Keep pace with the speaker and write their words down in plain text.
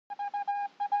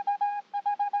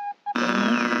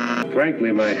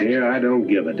Frankly, my dear, I don't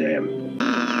give a damn.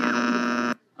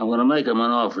 I'm gonna make him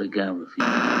an offer he can't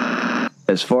refuse.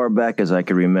 As far back as I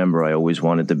can remember, I always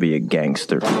wanted to be a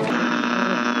gangster.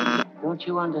 Don't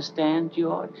you understand,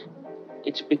 George?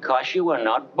 It's because you were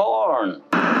not born.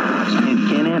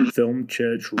 Film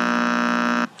Church.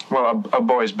 Well, a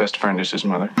boy's best friend is his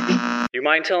mother. You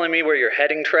mind telling me where you're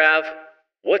heading, Trav?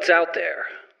 What's out there?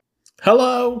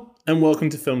 Hello, and welcome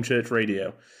to Film Church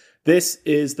Radio. This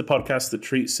is the podcast that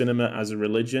treats cinema as a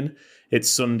religion. It's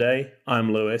Sunday.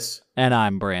 I'm Lewis. And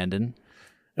I'm Brandon.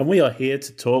 And we are here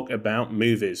to talk about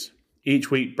movies.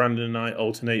 Each week, Brandon and I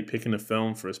alternate picking a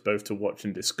film for us both to watch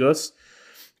and discuss.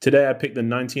 Today, I picked the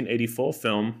 1984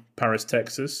 film Paris,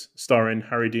 Texas, starring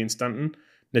Harry Dean Stanton,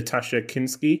 Natasha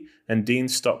Kinski, and Dean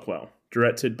Stockwell,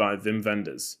 directed by Wim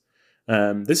Wenders.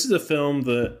 This is a film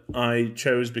that I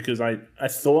chose because I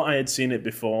thought I had seen it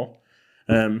before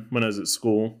when I was at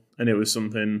school, and it was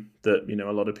something that, you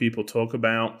know, a lot of people talk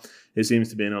about. It seems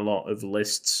to be in a lot of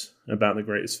lists about the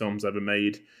greatest films ever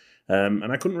made,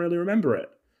 and I couldn't really remember it.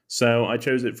 So I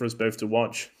chose it for us both to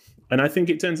watch. And I think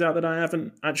it turns out that I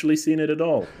haven't actually seen it at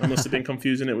all. I must have been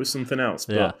confusing it with something else,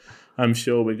 but yeah. I'm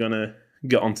sure we're going to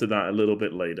get onto that a little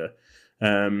bit later.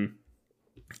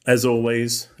 As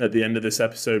always, at the end of this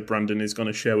episode, Brandon is going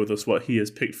to share with us what he has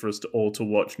picked for us to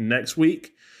watch next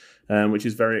week, which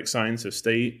is very exciting, so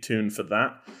stay tuned for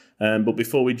that. But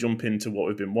before we jump into what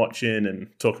we've been watching and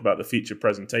talk about the feature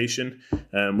presentation,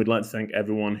 we'd like to thank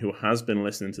everyone who has been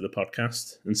listening to the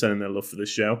podcast and sending their love for the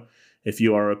show. If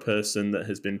you are a person that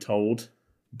has been told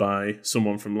by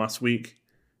someone from last week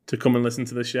to come and listen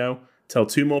to the show, tell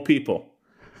 2 more people.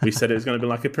 We said it was going to be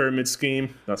like a pyramid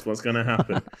scheme. That's what's going to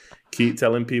happen. Keep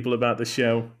telling people about the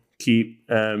show. Keep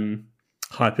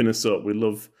hyping us up. We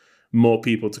love more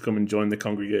people to come and join the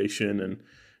congregation and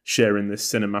share in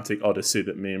this cinematic odyssey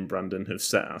that me and Brandon have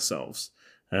set ourselves.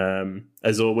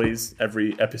 As always,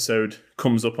 every episode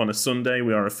comes up on a Sunday.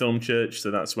 We are a film church, so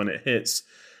that's when it hits.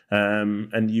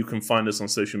 And you can find us on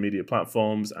social media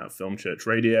platforms at Film Church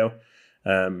Radio,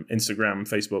 Instagram,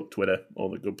 Facebook, Twitter, all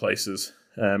the good places.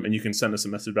 And you can send us a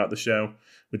message about the show.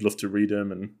 We'd love to read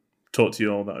them and talk to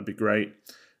you all. That would be great.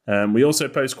 We also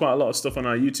post quite a lot of stuff on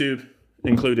our YouTube,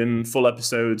 including full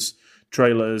episodes,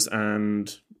 trailers,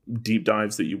 and deep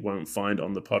dives that you won't find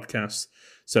on the podcast.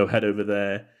 So head over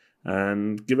there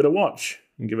and give it a watch,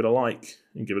 and give it a like,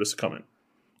 and give us a comment.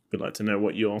 We'd like to know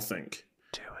what you all think.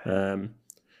 Do it.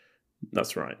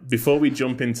 That's right. Before we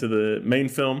jump into the main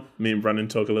film, me and Brandon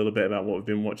talk a little bit about what we've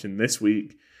been watching this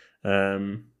week,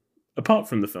 apart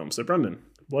from the film. So, Brandon,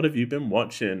 what have you been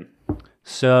watching?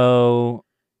 So,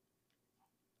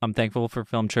 I'm thankful for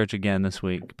Film Church again this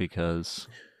week because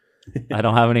I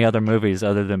don't have any other movies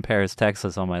other than Paris,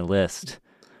 Texas on my list.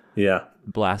 Yeah.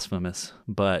 Blasphemous.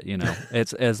 But, you know,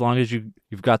 it's as long as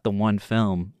you've got the one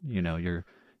film, you know, you're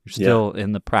still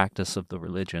in the practice of the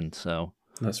religion. So,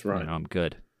 that's right. You know, I'm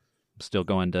good. Still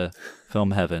going to film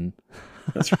heaven.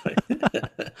 That's right.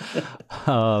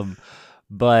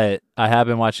 But I have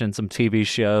been watching some TV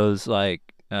shows. Like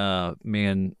me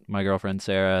and my girlfriend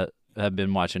Sarah have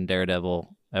been watching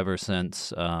Daredevil ever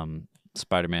since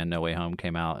Spider-Man No Way Home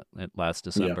came out last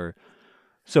December. Yeah.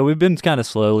 So we've been kind of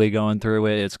slowly going through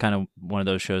it. It's kind of one of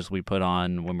those shows we put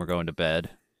on when we're going to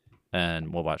bed,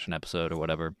 and we'll watch an episode or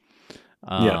whatever.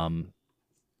 And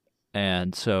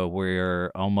so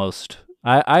we're almost...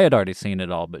 I had already seen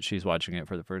it all, but she's watching it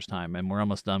for the first time, and we're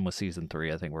almost done with season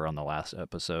 3. I think we're on the last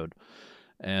episode.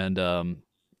 And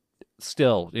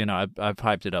still, you know, I've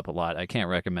hyped it up a lot. I can't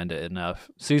recommend it enough.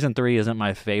 Season 3 isn't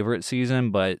my favorite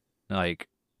season, but like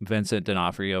Vincent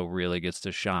D'Onofrio really gets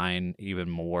to shine even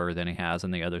more than he has in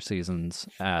the other seasons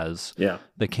as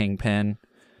the Kingpin.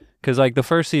 Because like the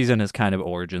first season is kind of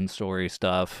origin story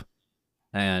stuff,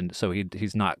 and so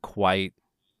he's not quite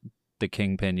the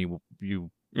Kingpin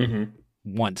you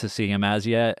want to see him as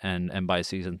yet, and by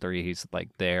season 3 he's like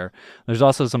there. There's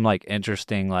also some like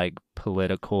interesting like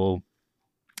political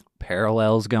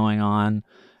parallels going on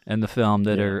in the film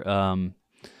that are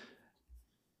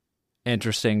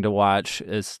interesting to watch,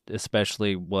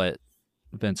 especially what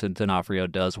Vincent D'Onofrio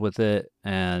does with it.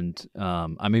 And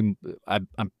I mean, I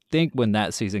think when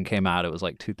that season came out it was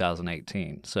like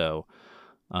 2018, so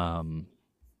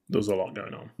there's a lot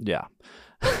going on. Yeah.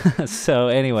 So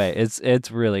anyway,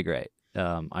 it's really great.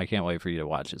 I can't wait for you to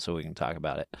watch it so we can talk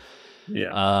about it.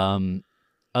 Yeah.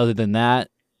 Other than that,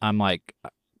 I'm like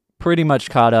pretty much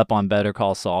caught up on Better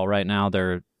Call Saul right now.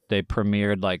 They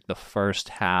premiered like the first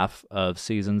half of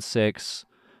season 6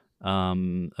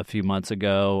 a few months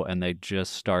ago, and they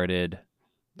just started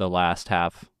the last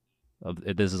half of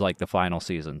it. This is like the final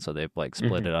season, so they've like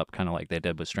split it up kind of like they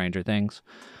did with Stranger Things.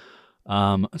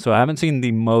 So I haven't seen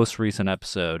the most recent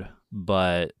episode,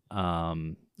 but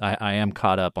I am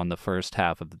caught up on the first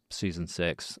half of season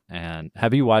 6. And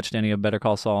have you watched any of Better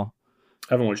Call Saul?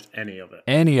 I haven't watched any of it.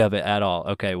 Any of it at all?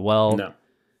 Okay, well, No.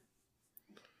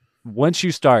 Once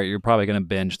you start, you're probably going to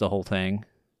binge the whole thing.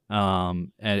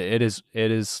 And it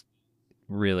is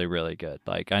really, really good.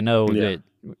 Like, I know that,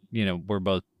 we're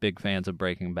both big fans of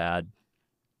Breaking Bad.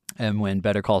 And when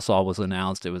Better Call Saul was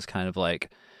announced, it was kind of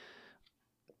like,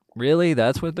 really?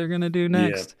 That's what they're going to do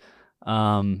next?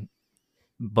 Yeah.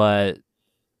 But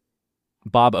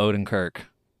Bob Odenkirk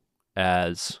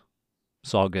as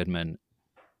Saul Goodman.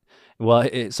 Well,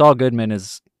 Saul Goodman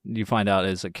is, you find out,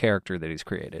 is a character that he's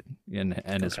created, and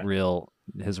his real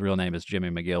name is Jimmy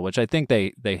McGill, which I think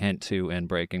they hint to in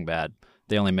Breaking Bad.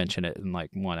 They only mention it in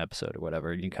like one episode or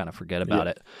whatever. You kind of forget about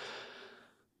it.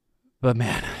 But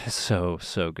man, it's so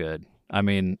good. I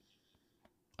mean,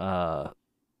 the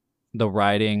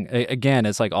writing, again,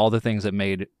 it's like all the things that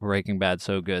made Breaking Bad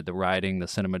so good: the writing, the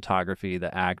cinematography,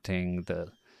 the acting,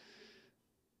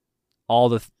 all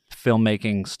the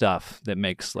filmmaking stuff that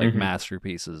makes like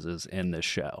masterpieces is in this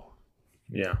show.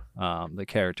 Yeah. The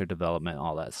character development,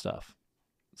 all that stuff.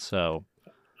 So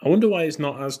I wonder why it's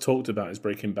not as talked about as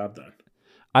Breaking Bad then.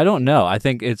 I don't know. I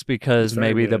think it's because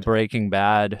maybe weird. The Breaking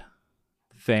Bad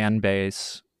fan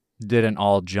base didn't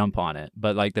all jump on it.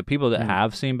 But like the people that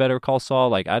have seen Better Call Saul,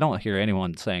 like I don't hear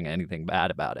anyone saying anything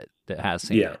bad about it that has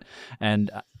seen it.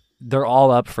 And they're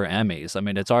all up for Emmys. I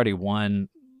mean, it's already won,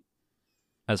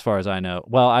 as far as I know.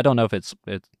 Well, I don't know if it's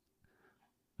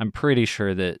I'm pretty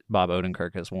sure that Bob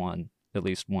Odenkirk has won at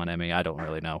least one Emmy. I don't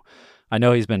really know. I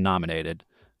know he's been nominated.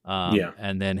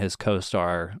 And then his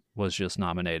co-star was just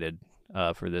nominated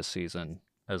for this season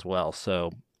as well.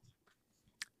 So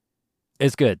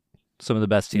it's good. Some of the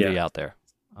best TV out there.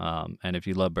 And if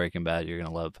you love Breaking Bad, you're going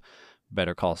to love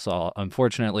Better Call Saul.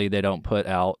 Unfortunately, they don't put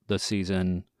out the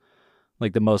season,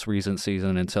 like the most recent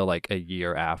season, until like a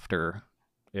year after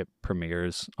it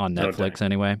premieres on Netflix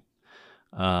anyway.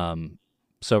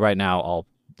 So right now,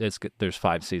 there's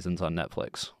 5 seasons on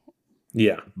Netflix.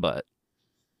 Yeah. But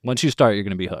once you start, you're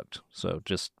going to be hooked. So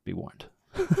just be warned.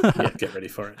 Get ready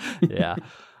for it. Yeah.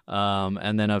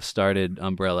 And then I've started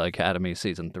Umbrella Academy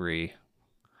season 3.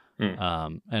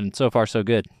 And so far, so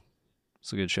good.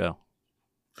 It's a good show.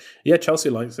 Yeah, Chelsea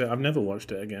likes it. I've never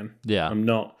watched it again. Yeah. I'm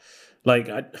not, like,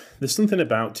 there's something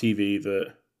about TV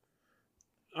that,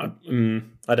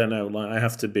 I don't know, like, I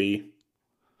have to be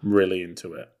really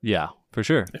into it. Yeah, for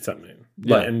sure. If that means.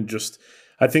 Like, and just,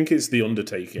 I think it's the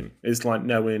undertaking. It's like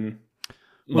knowing...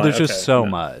 Well, there's just so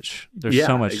much. There's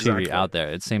so much exactly. TV out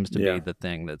there. It seems to be the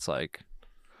thing that's like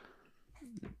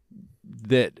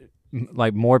that.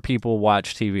 Like more people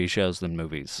watch TV shows than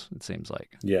movies. It seems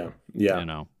like. Yeah.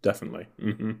 Definitely.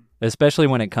 Mm-hmm. Especially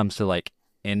when it comes to like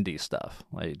indie stuff.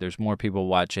 Like, there's more people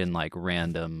watching like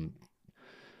random,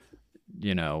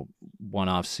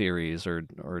 one-off series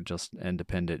or just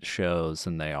independent shows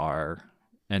than they are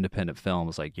independent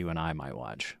films like you and I might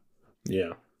watch.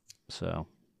 Yeah. So.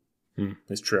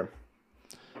 It's true.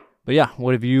 But yeah,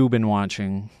 what have you been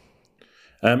watching?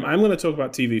 I'm going to talk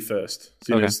about TV first.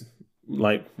 As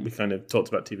like we kind of talked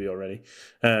about TV already.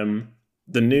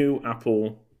 The new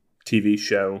Apple TV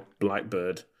show,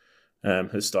 Blackbird,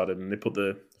 has started, and they put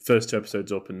the first 2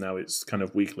 episodes up, and now it's kind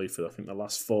of weekly for, I think, the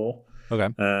last 4. Okay.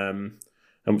 And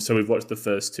so we've watched the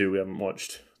first 2. We haven't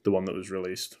watched the one that was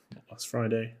released last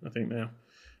Friday, I think now.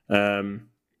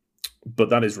 But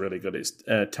that is really good. It's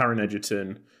Taron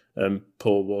Egerton,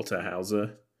 Paul Walter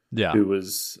Hauser, who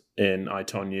was in I,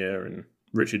 Tonya and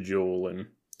Richard Jewell, and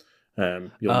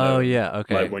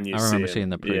okay. Like when you I remember see seeing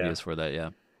the previews for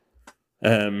that.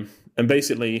 And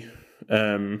basically,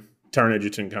 Taron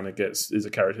Egerton kind of is a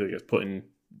character that gets put in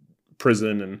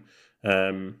prison,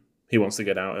 and he wants to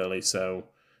get out early, so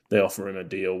they offer him a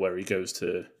deal where he goes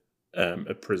to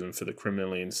a prison for the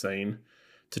criminally insane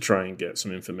to try and get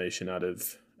some information out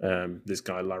of this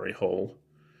guy Larry Hall,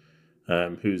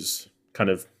 who's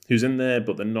in there,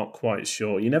 but they're not quite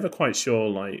sure. You're never quite sure,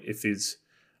 like, if he's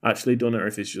actually done it or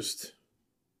if he's just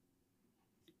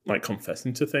like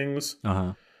confessing to things.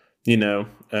 And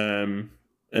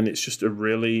it's just a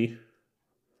really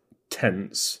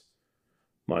tense,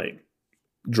 like,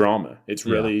 drama. It's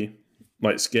really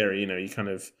like scary. You kind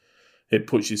of, it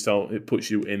puts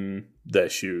you in their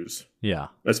shoes. Yeah,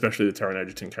 especially the Taron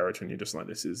Egerton character, and you're just like,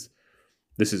 this is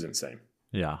insane.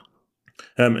 Yeah.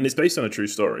 And it's based on a true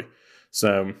story.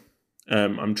 So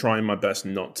I'm trying my best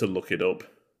not to look it up.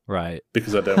 Right.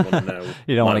 Because I don't want to know.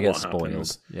 You don't want to get spoiled.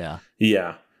 Happens. Yeah.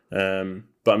 Yeah.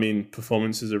 But I mean,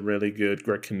 performances are really good.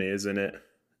 Greg Kinnear's in it.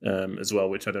 as well,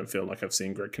 which I don't feel like I've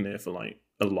seen Greg Kinnear for like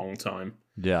a long time.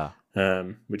 Yeah.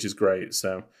 Which is great.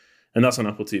 So, and that's on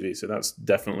Apple TV, so that's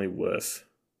definitely worth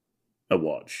a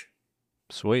watch.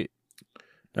 Sweet.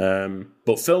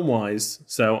 But film-wise,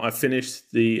 so I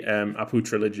finished the Apu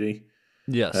trilogy.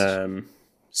 Yes.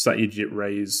 Satyajit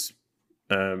Ray's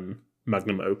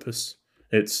magnum opus.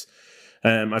 It's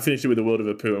I finished it with The World of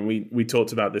Apu, and we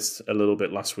talked about this a little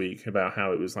bit last week about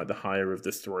how it was like the higher of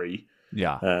the three.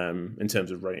 Yeah. In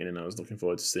terms of rating, and I was looking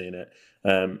forward to seeing it.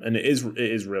 And it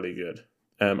is really good.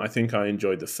 I think I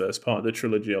enjoyed the first part of the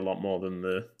trilogy a lot more than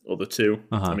the other two.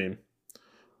 Uh-huh. I mean,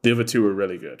 the other two were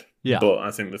really good. Yeah. But I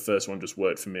think the first one just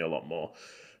worked for me a lot more.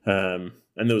 And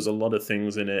there was a lot of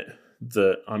things in it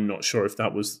that I'm not sure if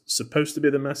that was supposed to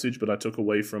be the message, but I took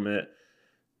away from it.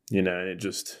 You know, and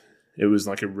it was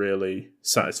like a really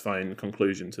satisfying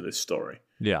conclusion to this story.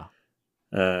 Yeah.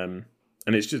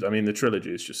 And it's just, I mean, the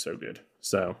trilogy is just so good.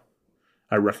 So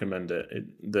I recommend it.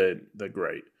 They're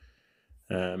great.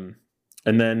 And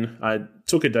then I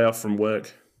took a day off from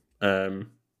work,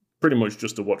 pretty much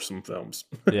just to watch some films.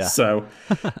 Yeah. So,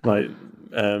 like,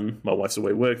 my wife's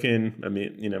away working. I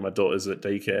mean, you know, my daughter's at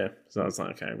daycare. So I was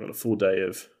like, okay, I've got a full day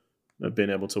of being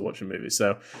able to watch a movie.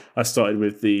 So I started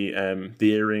with the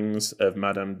Earrings of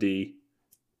Madame D.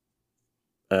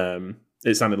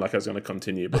 It sounded like I was going to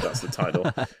continue, but that's the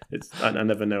title. I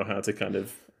never know how to kind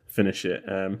of finish it.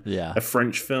 Yeah. A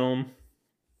French film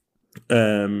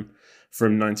from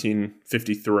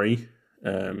 1953,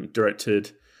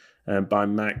 directed by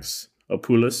Max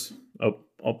Ophuls.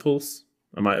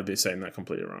 I might have been saying that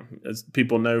completely wrong. As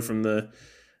people know from the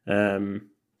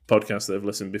podcasts that have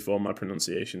listened before, my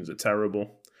pronunciations are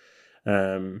terrible.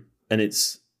 And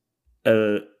it's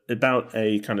about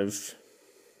a kind of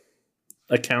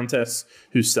a countess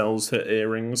who sells her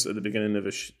earrings at the beginning of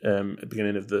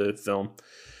the film,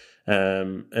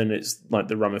 and it's like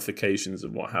the ramifications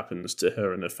of what happens to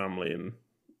her and her family and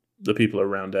the people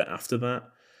around her after that.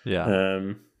 Yeah,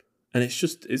 and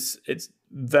it's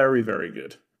very, very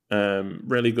good.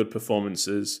 Really good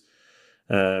performances,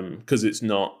 because it's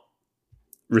not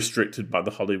restricted by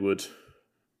the Hollywood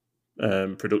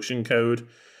production code.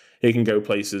 It can go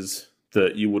places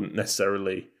that you wouldn't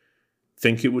necessarily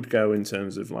think it would go in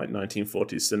terms of like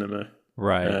 1940s cinema.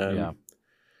 Right. Yeah.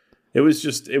 It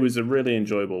was a really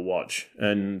enjoyable watch.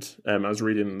 And I was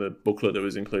reading the booklet that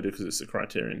was included because it's a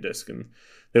Criterion disc, and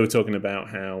they were talking about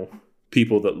how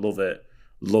people that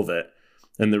love it.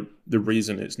 And the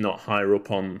reason it's not higher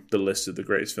up on the list of the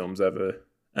greatest films ever,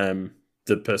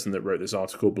 the person that wrote this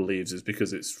article believes, is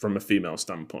because it's from a female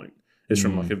standpoint. It's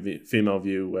from like a female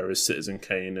view, whereas Citizen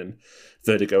Kane and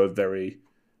Vertigo are very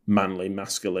manly,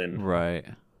 masculine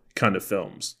kind of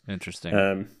films. Interesting.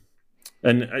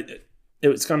 And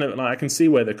it's kind of like, I can see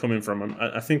where they're coming from.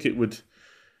 I think it would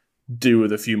do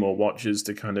with a few more watches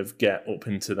to kind of get up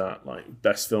into that like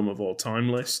best film of all time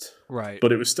list. Right.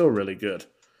 But it was still really good.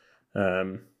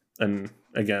 And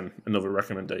again, another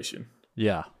recommendation.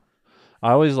 Yeah.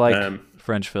 I always like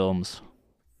French films.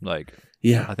 Like,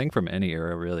 yeah, I think from any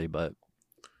era really, but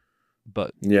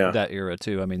yeah, that era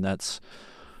too. I mean, that's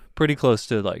pretty close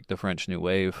to like the French New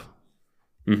Wave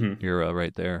era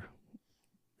right there.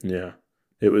 Yeah,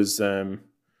 it was.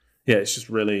 It's just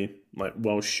really like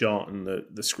well shot, and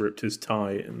the script is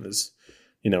tight, and there's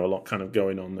a lot kind of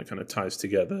going on that kind of ties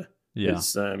together. Yeah,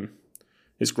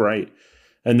 it's great.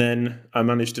 And then I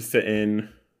managed to fit in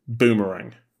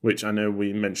Boomerang, which I know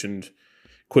we mentioned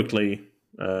quickly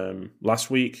last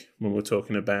week when we were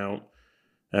talking about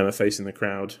A Face in the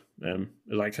Crowd,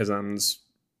 like Kazan's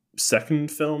second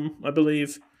film, I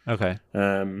believe. Okay.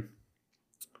 I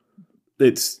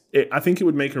think it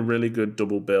would make a really good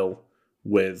double bill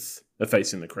with A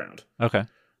Face in the Crowd. Okay.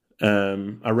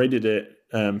 I rated it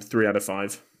 3 out of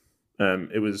 5.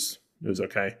 It was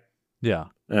okay. Yeah.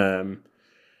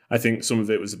 I think some of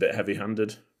it was a bit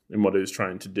heavy-handed in what it was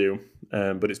trying to do,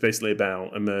 but it's basically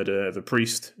about a murder of a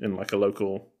priest in like a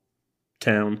local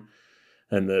town,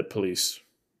 and the police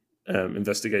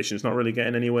investigation is not really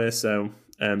getting anywhere. So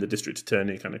the district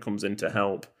attorney kind of comes in to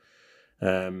help,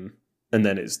 and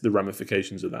then it's the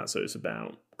ramifications of that. So it's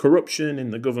about corruption in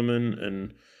the government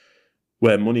and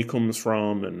where money comes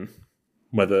from, and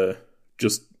whether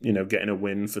just getting a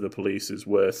win for the police is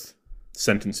worth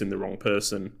sentencing the wrong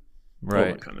person. Right.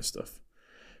 All that kind of stuff.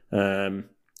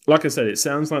 Like I said, it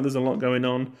sounds like there's a lot going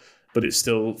on, but it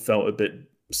still felt a bit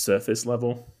surface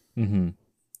level. Mm-hmm.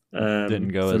 Didn't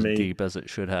go as me. Deep as it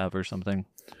should have or something.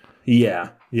 Yeah.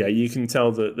 You can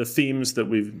tell that the themes that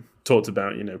we've talked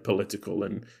about, political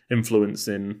and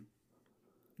influencing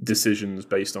decisions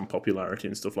based on popularity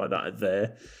and stuff like that are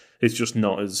there. It's just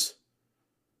not as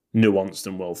nuanced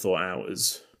and well thought out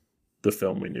as the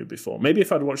film we knew before. Maybe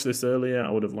if I'd watched this earlier,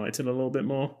 I would have liked it a little bit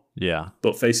more. Yeah.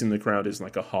 But Facing the Crowd is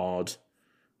like a hard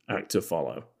act to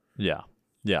follow. Yeah.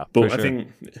 Yeah. But I think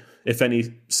if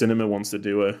any cinema wants to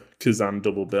do a Kazan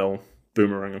double bill,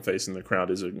 Boomerang and Facing the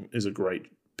Crowd is a great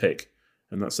pick.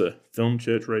 And that's a Film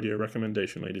Church Radio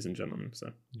recommendation, ladies and gentlemen.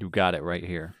 So you got it right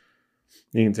here.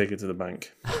 You can take it to the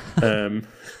bank.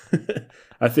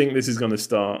 I think this is going to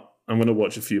start. I'm going to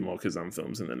watch a few more Kazan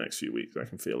films in the next few weeks. I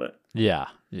can feel it. Yeah,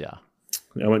 yeah.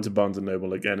 I went to Barnes &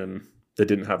 Noble again, and they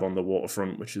didn't have On the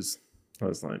Waterfront, which is, I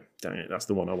was like, dang it, that's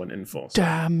the one I went in for. So.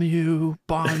 Damn you,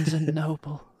 Barnes &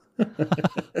 Noble.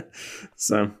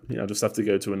 So, yeah, I'll just have to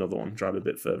go to another one, drive a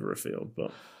bit further afield.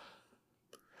 But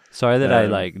sorry that I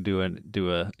like do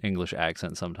a English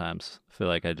accent sometimes. I feel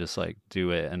like I just like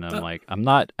do it, and I'm like, I'm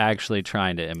not actually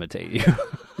trying to imitate you.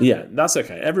 Yeah, that's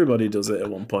okay. Everybody does it at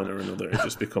one point or another. It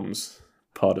just becomes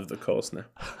part of the course now.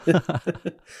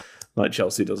 Like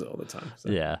Chelsea does it all the time. So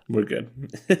yeah, we're good.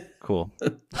 Cool.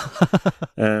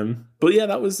 But yeah,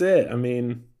 that was it. I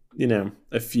mean, you know,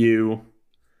 a few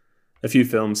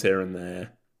films here and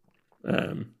there.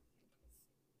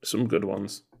 Some good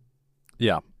ones.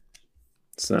 Yeah.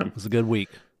 So it was a good week.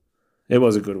 It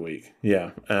was a good week,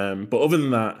 yeah. But other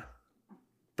than that,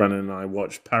 Brandon and I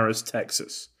watched Paris,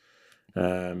 Texas,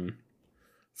 from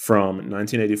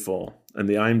 1984. And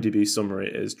the IMDb summary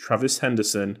is: Travis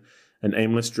Henderson, an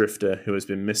aimless drifter who has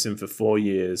been missing for 4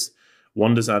 years,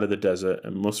 wanders out of the desert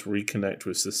and must reconnect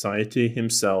with society,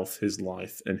 himself, his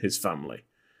life, and his family.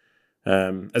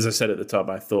 As I said at the top,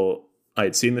 I thought I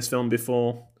had seen this film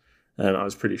before. I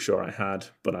was pretty sure I had,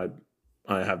 but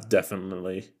I have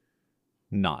definitely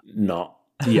not.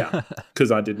 Yeah,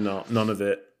 because I did not. None of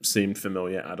it seemed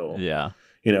familiar at all. Yeah.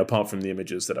 You know, apart from the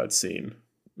images that I'd seen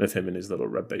of him in his little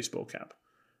red baseball cap.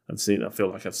 I feel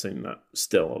like I've seen that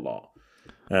still a lot.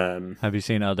 Have you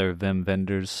seen other Wim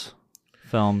Wenders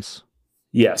films?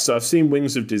 Yeah, so I've seen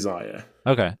Wings of Desire.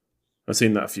 Okay. I've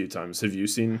seen that a few times. Have you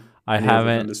seen I any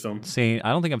haven't of films? seen.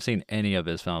 I don't think I've seen any of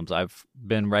his films. I've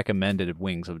been recommended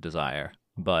Wings of Desire,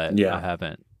 but Yeah. I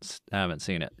haven't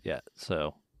seen it yet.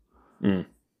 So That's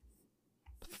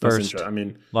first, I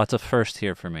mean, lots of first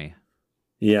here for me.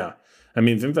 yeah. I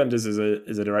mean, Wim Wenders is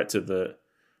a director that,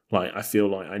 like, I feel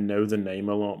like I know the name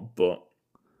a lot, but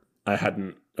I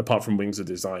hadn't, apart from Wings of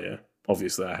Desire,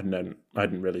 obviously I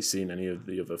hadn't really seen any of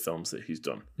the other films that he's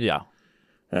done. Yeah.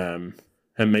 And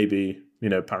maybe, you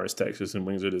know, Paris, Texas and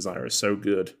Wings of Desire are so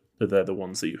good that they're the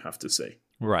ones that you have to see.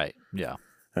 Right. Yeah.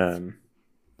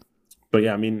 But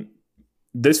yeah, I mean,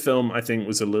 this film I think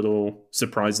was a little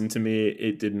surprising to me.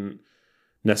 It didn't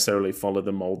necessarily follow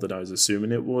the mold that I was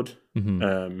assuming it would.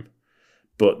 Mm-hmm.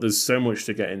 But there's so much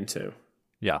to get into.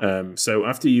 Yeah. So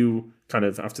after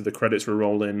the credits were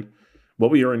rolling,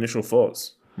 what were your initial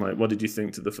thoughts? Like, what did you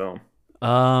think to the film?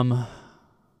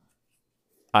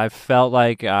 I felt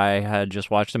like I had just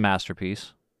watched a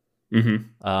masterpiece.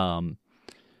 Mm-hmm.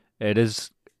 It is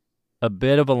a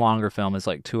bit of a longer film. It's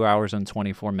like 2 hours and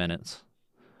 24 minutes.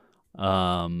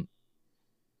 But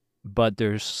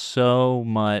there's so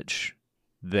much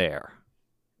there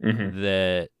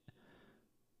that,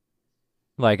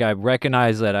 like, I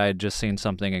recognize that I had just seen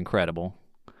something incredible,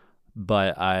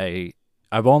 but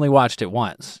I've only watched it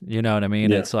once. You know what I mean?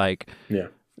 Yeah. It's like, yeah.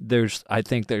 I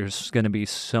think there's going to be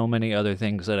so many other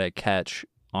things that I catch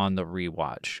on the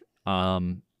rewatch.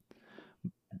 One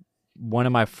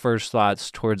of my first thoughts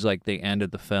towards like the end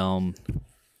of the film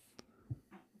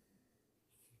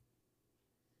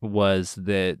was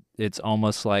that it's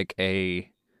almost like a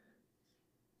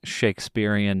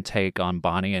Shakespearean take on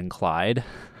Bonnie and Clyde.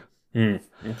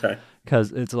 Okay.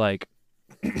 Because it's like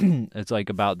it's like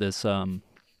about this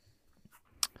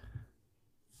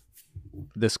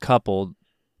this couple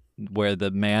where the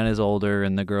man is older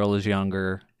and the girl is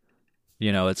younger.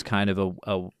 You know, it's kind of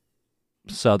a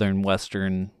southern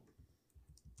western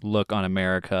look on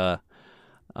America,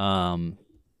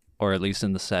 or at least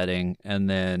in the setting. And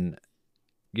then,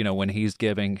 you know, when he's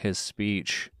giving his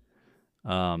speech,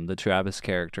 the Travis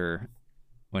character,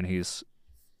 when he's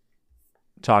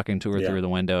talking to her through the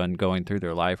window and going through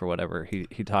their life or whatever,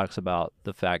 he talks about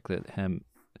the fact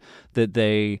that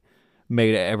they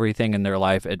made everything in their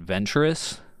life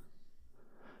adventurous.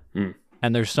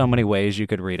 And there's so many ways you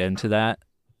could read into that.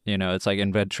 You know, it's like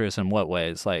adventurous in what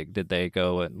ways? Like, did they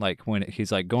go, like, when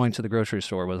he's like, going to the grocery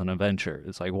store was an adventure.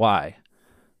 It's like, why?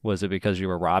 Was it because you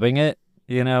were robbing it?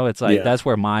 You know, it's like, that's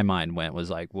where my mind went,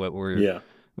 was like,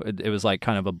 it was like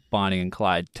kind of a Bonnie and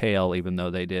Clyde tale, even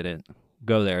though they didn't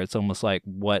go there. It's almost like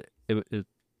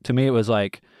to me, it was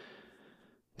like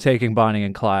taking Bonnie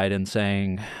and Clyde and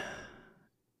saying,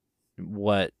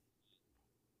 what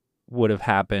would have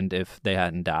happened if they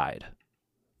hadn't died.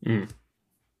 You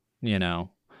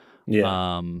know?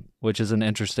 Yeah. Which is an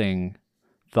interesting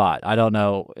thought. I don't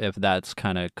know if that's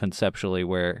kind of conceptually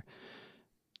where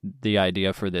the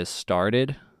idea for this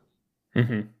started.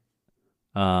 Mm-hmm.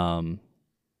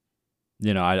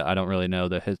 You know, I don't really know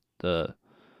the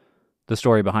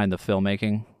story behind the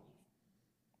filmmaking,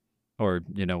 or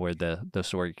you know where the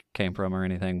story came from or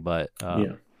anything, but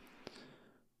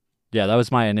yeah, that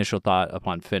was my initial thought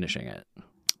upon finishing it.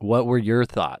 What were your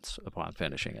thoughts upon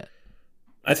finishing it?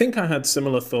 I think I had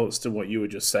similar thoughts to what you were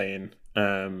just saying.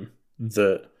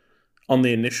 That on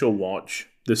the initial watch,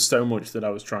 there's so much that I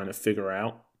was trying to figure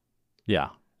out. Yeah.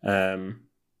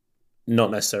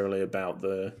 Not necessarily about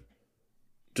the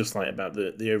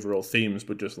overall themes,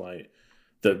 but just like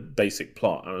the basic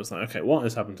plot. I was like, okay, what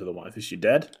has happened to the wife? Is she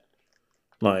dead?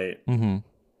 Like, you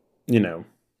know,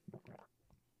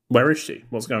 where is she?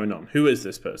 What's going on? Who is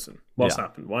this person? What's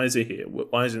happened? Why is he here?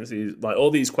 Why isn't he, like,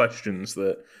 all these questions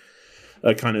that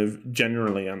are kind of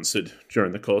generally answered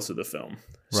during the course of the film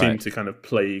seem to kind of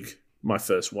plague my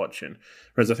first watching.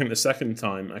 Whereas I think the second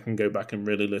time I can go back and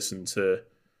really listen to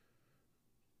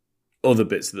other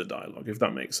bits of the dialogue, if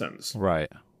that makes sense. Right.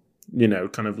 You know,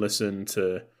 kind of listen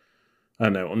to, I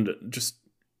don't know, just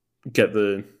get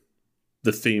the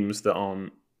themes that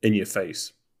aren't in your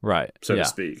face, right, so to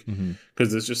speak.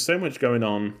 Because there's just so much going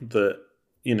on that,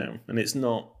 you know, and it's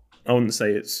not, I wouldn't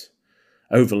say it's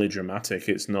overly dramatic.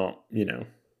 It's not, you know,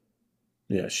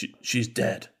 yeah, she's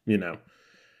dead, you know.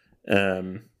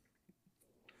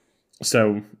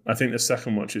 So I think the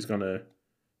second watch is going to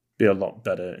be a lot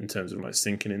better in terms of like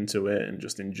sinking into it and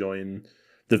just enjoying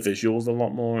the visuals a lot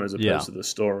more as opposed to the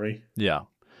story. Yeah.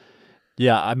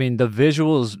 Yeah, I mean, the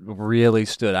visuals really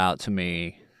stood out to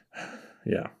me.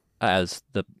 Yeah. As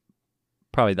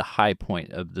probably the high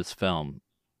point of this film.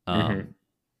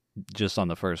 Just on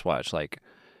the first watch, like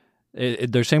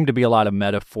there seemed to be a lot of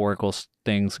metaphorical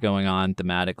things going on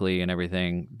thematically and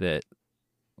everything that,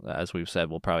 as we've said,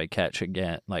 we'll probably catch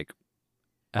again, like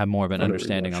have more of an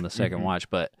understanding on the second watch.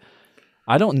 But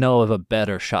I don't know of a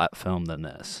better shot film than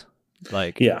this.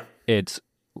 Like, it's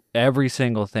every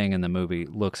single thing in the movie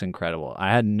looks incredible.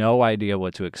 I had no idea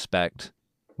what to expect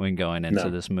when going into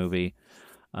this movie.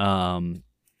 I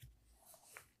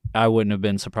wouldn't have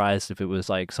been surprised if it was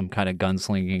like some kind of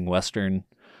gunslinging Western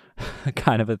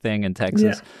kind of a thing in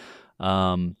Texas.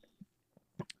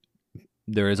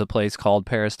 There is a place called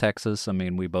Paris, Texas. I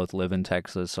mean, we both live in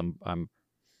Texas.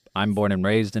 I'm born and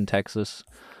raised in Texas.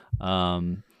 I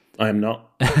am not.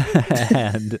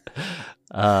 And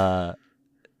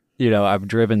you know, I've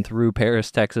driven through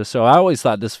Paris, Texas. So I always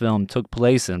thought this film took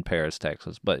place in Paris,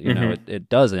 Texas, but you know, it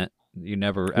doesn't. You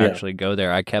never actually go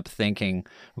there. I kept thinking,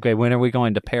 okay, when are we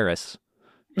going to Paris,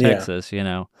 Texas? You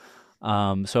know,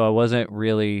 so I wasn't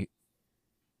really,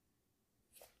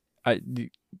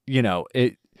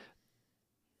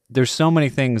 there's so many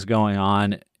things going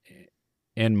on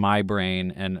in my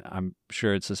brain, and I'm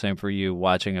sure it's the same for you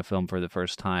watching a film for the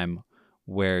first time,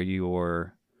 where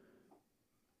you're,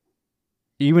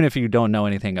 even if you don't know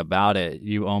anything about it,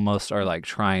 you almost are like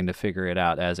trying to figure it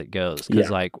out as it goes. Because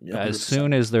like as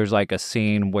soon as there's like a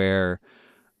scene where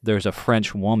there's a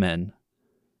French woman,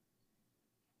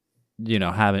 you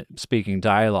know, speaking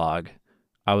dialogue,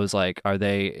 I was like, are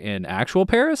they in actual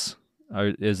Paris?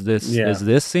 Or is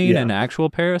this scene in actual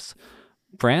Paris,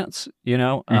 France? You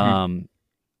know,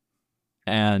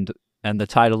 and the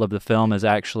title of the film is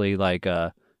actually like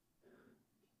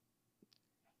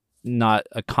not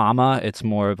a comma. It's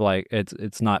more of like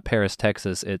it's not Paris,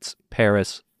 Texas. It's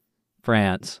Paris,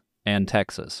 France, and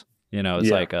Texas. You know,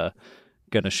 it's like going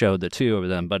to show the two of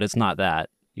them, but it's not that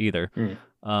either.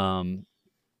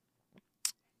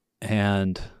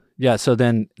 And yeah, so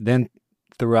then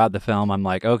throughout the film, I'm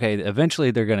like, okay, eventually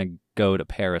they're going to go to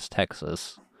Paris,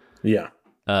 Texas. Yeah.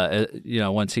 You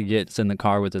know, once he gets in the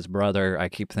car with his brother, I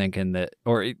keep thinking that,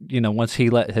 or, you know, once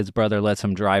his brother lets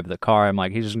him drive the car, I'm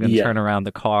like, he's just going to turn around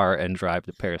the car and drive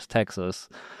to Paris, Texas.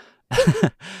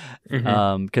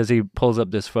 Because he pulls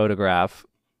up this photograph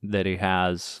that he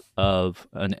has of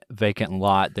a vacant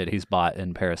lot that he's bought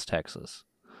in Paris, Texas.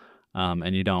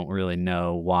 And you don't really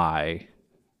know why.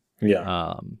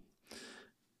 Yeah.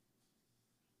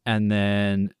 And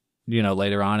then, you know,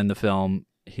 later on in the film,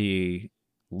 he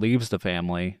leaves the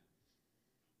family,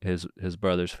 his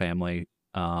brother's family.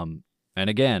 And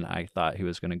again, I thought he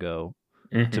was going to go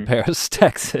to Paris,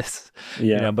 Texas.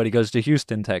 Yeah. You know, but he goes to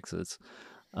Houston, Texas.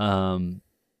 But,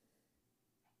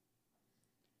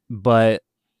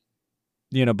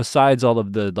 you know, besides all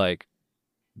of the, like,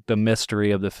 the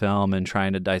mystery of the film and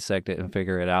trying to dissect it and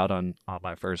figure it out on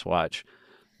my first watch,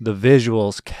 the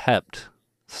visuals kept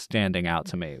standing out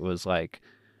to me. It was like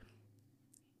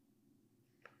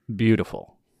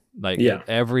beautiful. Like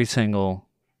every single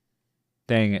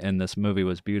thing in this movie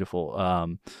was beautiful.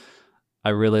 I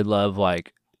really love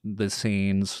like the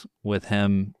scenes with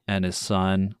him and his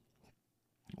son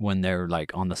when they're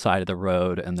like on the side of the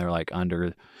road and they're like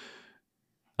under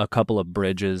a couple of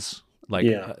bridges, like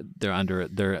they're on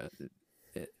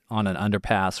an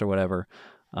underpass or whatever.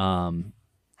 And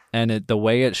the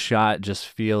way it's shot just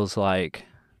feels like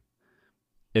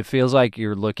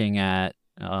you're looking at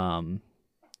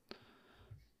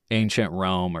ancient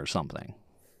Rome or something.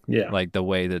 Yeah. Like the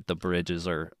way that the bridges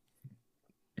are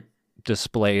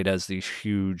displayed as these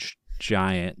huge,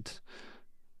 giant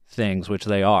things, which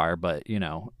they are, but, you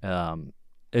know,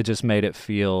 it just made it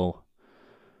feel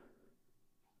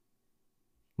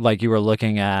like you were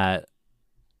looking at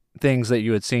things that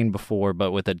you had seen before,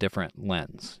 but with a different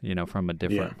lens, you know, from a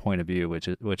different point of view,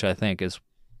 which I think is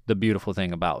the beautiful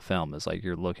thing about film, is like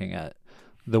you're looking at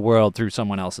the world through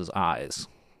someone else's eyes.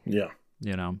 Yeah.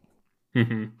 You know?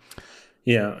 Mm-hmm.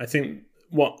 Yeah, I think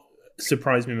what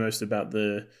surprised me most about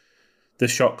the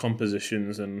shot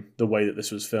compositions and the way that this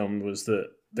was filmed was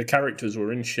that the characters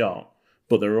were in shot,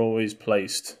 but they're always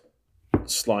placed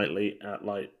slightly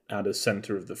at a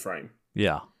center of the frame.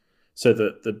 Yeah. So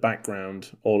that the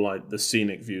background or like the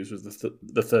scenic views was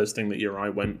the first thing that your eye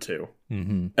went to.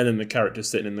 Mm-hmm. And then the character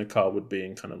sitting in the car would be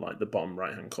in kind of like the bottom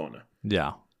right-hand corner.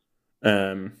 Yeah.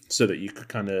 So that you could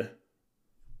kind of,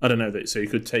 I don't know, so you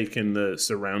could take in the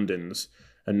surroundings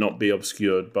and not be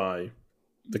obscured by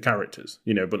the characters,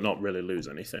 you know, but not really lose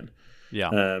anything. Yeah.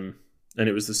 And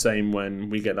it was the same when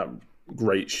we get that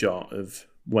great shot of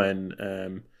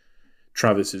when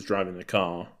Travis is driving the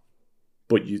car,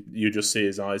 but you just see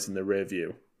his eyes in the rear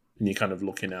view, and you're kind of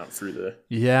looking out through the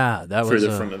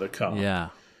front of the car.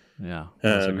 Yeah,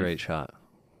 that's a great shot.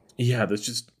 Yeah,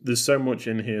 there's so much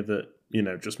in here that, you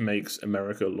know, just makes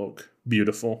America look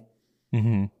beautiful,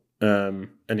 mm-hmm.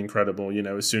 And incredible. You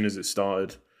know, as soon as it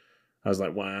started, I was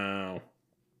like, wow,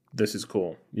 this is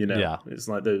cool. You know, It's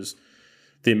like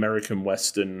the American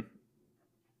Western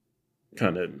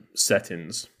kind of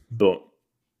settings, but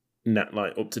not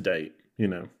like up to date, you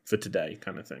know, for today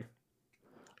kind of thing.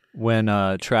 When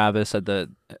Travis at the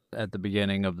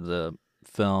beginning of the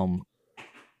film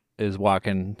is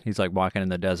he's like walking in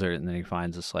the desert, and then he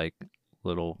finds this like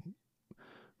little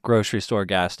grocery store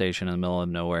gas station in the middle of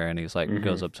nowhere, and he's like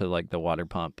goes up to like the water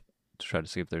pump to try to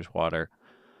see if there's water.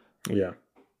 Yeah.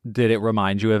 Did it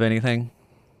remind you of anything?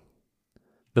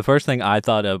 The first thing I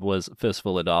thought of was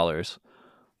Fistful of Dollars.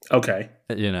 Okay.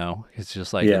 You know, it's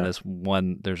just like in this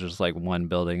one, there's just like one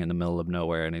building in the middle of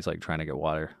nowhere, and he's like trying to get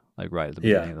water, like right at the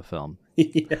beginning of the film.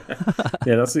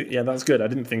 That's good. I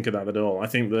didn't think of that at all. I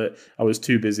think that I was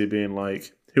too busy being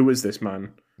like, who is this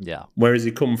man? Yeah. Where has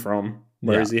he come from?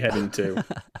 Where is he heading to?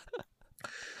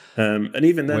 And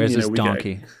even then, where's this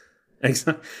donkey?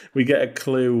 We get a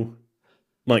clue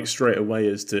like straight away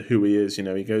as to who he is. You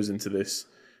know, he goes into this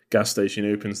gas station,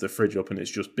 opens the fridge up, and it's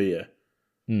just beer.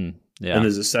 Yeah. And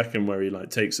there's a second where he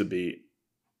like takes a beat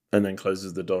and then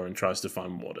closes the door and tries to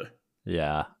find water.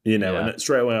 Yeah. You know, and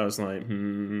straight away I was like,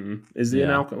 is he an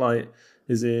alcoholic?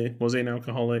 Was he an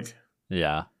alcoholic?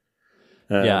 Yeah.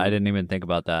 I didn't even think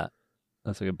about that.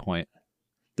 That's a good point.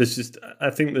 I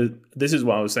think that this is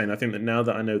what I was saying. I think that now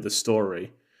that I know the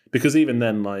story, because even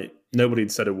then, like, nobody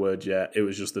had said a word yet. It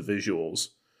was just the visuals.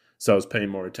 So I was paying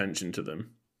more attention to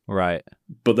them. Right.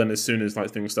 But then as soon as like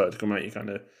things started to come out, you kind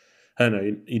of, I don't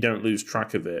know, you don't lose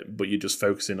track of it, but you're just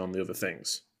focusing on the other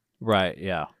things. Right,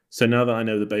 yeah. So now that I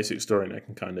know the basic story, and I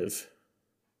can kind of,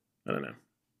 I don't know,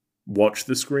 watch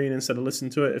the screen instead of listen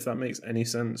to it, if that makes any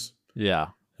sense. Yeah.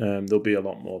 There'll be a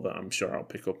lot more that I'm sure I'll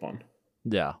pick up on.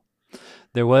 Yeah.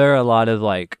 There were a lot of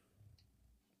like,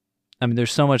 I mean,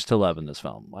 there's so much to love in this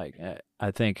film. Like,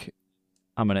 I think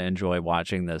I'm going to enjoy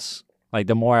watching this. Like,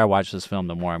 the more I watch this film,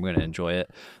 the more I'm going to enjoy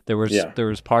it. There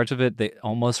was parts of it that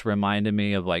almost reminded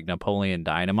me of like Napoleon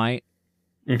Dynamite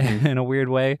in a weird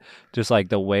way. Just like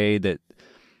the way that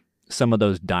some of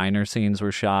those diner scenes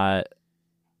were shot,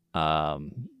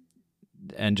 and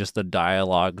just the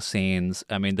dialogue scenes.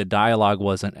 I mean, the dialogue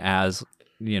wasn't as,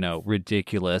 you know,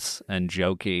 ridiculous and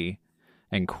jokey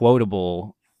and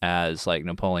quotable as like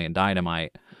Napoleon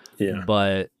Dynamite. Yeah.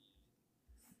 But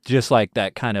just like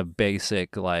that kind of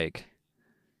basic, like,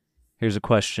 here's a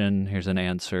question, here's an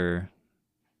answer,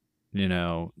 you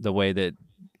know, the way that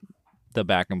the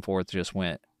back and forth just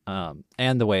went,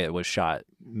 and the way it was shot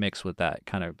mixed with that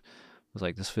kind of was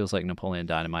like, this feels like Napoleon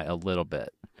Dynamite a little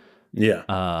bit. Yeah.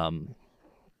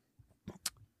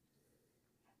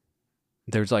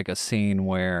 There's like a scene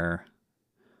where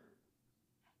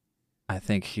I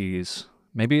think he's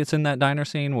maybe it's in that diner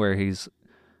scene where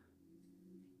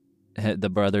the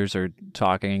brothers are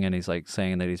talking and he's like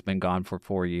saying that he's been gone for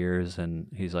 4 years, and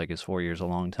he's like, is 4 years a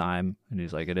long time? And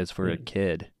he's like, it is for a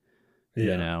kid,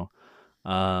 you know?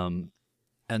 And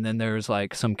then there's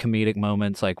like some comedic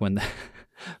moments, like when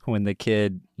when the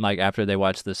kid, like after they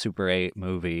watch the Super 8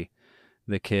 movie,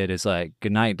 the kid is like,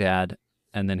 good night, Dad.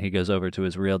 And then he goes over to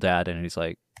his real dad and he's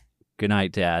like, good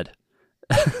night, Dad.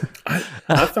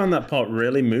 I found that part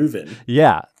really moving.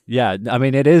 Yeah. I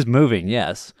mean, it is moving,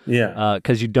 yes. Yeah.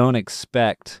 Because you don't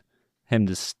expect him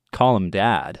to call him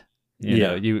Dad. You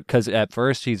know, because at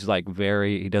first he's like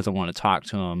he doesn't want to talk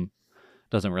to him,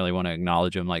 doesn't really want to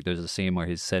acknowledge him. Like there's a scene where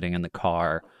he's sitting in the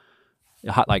car,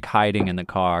 like hiding in the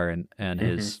car, and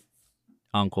his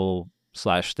uncle /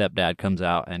 stepdad comes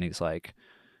out and he's like,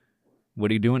 what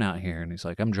are you doing out here? And he's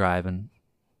like, I'm driving.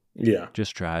 Yeah.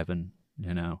 Just driving,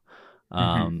 you know.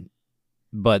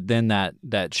 But then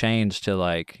that changed to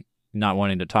like not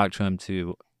wanting to talk to him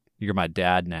to, you're my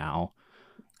dad now,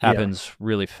 happens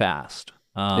really fast.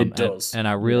 It does. And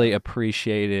I really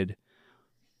appreciated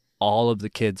all of the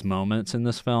kids' moments in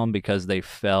this film because they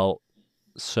felt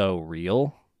so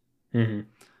real.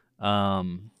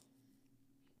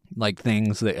 Like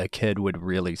things that a kid would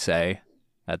really say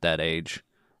at that age.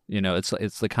 You know,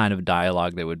 it's the kind of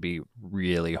dialogue that would be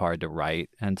really hard to write.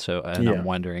 And I'm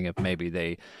wondering if maybe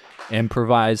they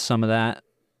improvise some of that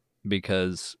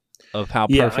because of how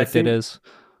perfect it is.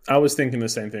 I was thinking the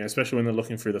same thing, especially when they're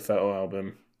looking through the photo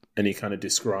album and he kind of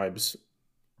describes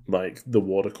like the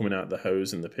water coming out of the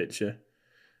hose in the picture.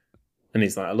 And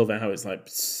he's like, I love it how it's like,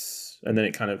 psst, and then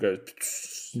it kind of goes,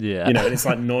 psst, yeah, you know, and it's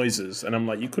like noises. And I'm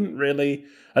like, you couldn't really,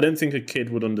 I don't think a kid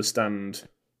would understand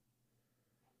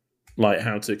like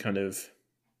how to kind of,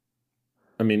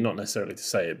 I mean, not necessarily to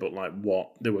say it, but like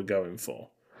what they were going for.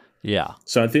 Yeah.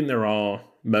 So I think there are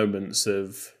moments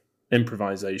of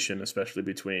improvisation, especially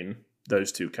between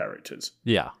those two characters.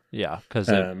 Yeah. Because,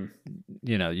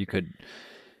 you know, you could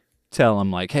tell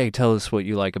them like, hey, tell us what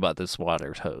you like about this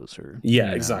water hose. Or,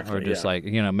 exactly. Or just like,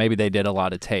 you know, maybe they did a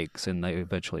lot of takes and they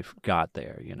eventually got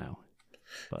there, you know.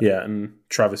 But, yeah. And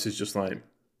Travis is just like,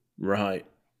 right.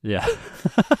 Yeah.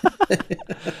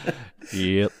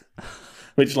 Yep.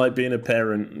 Which, like, being a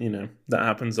parent, you know, that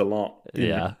happens a lot. You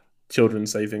know, children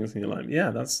say things and you're like,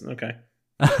 yeah, that's okay.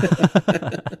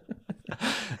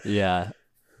 Yeah.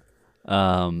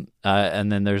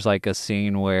 And then there's like a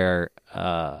scene where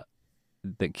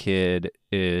the kid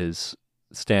is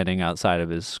standing outside of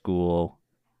his school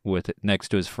next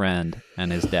to his friend,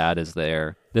 and his dad is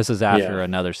there. This is after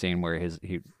another scene where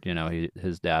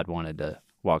his dad wanted to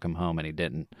walk him home and he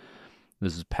didn't.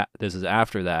 This is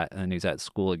after that, and he's at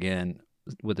school again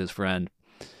with his friend,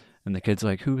 and the kid's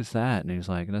like, "Who is that?" And he's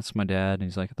like, "That's my dad." And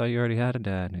he's like, "I thought you already had a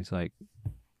dad." And he's like,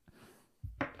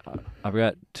 "I've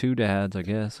got 2 dads, I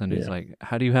guess." And he's like,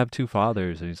 "How do you have 2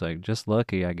 fathers?" And he's like, "Just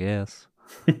lucky, I guess."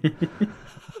 I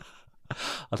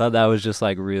thought that was just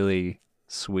like really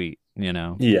sweet, you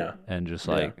know? Yeah. And just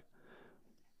like,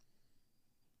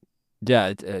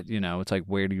 you know, it's like,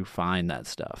 where do you find that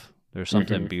stuff? There's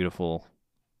something beautiful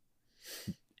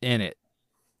in it,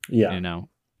 you know?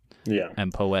 Yeah.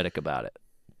 And poetic about it.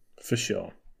 For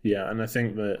sure. Yeah. And I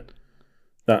think that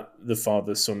the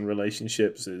father-son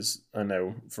relationships is, I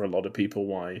know for a lot of people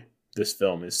why this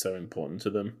film is so important to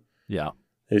them. Yeah.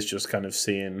 It's just kind of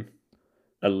seeing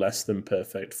a less than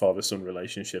perfect father-son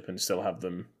relationship and still have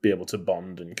them be able to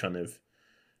bond and kind of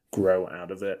grow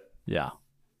out of it. Yeah.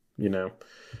 You know,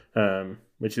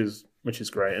 which is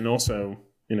great. And also,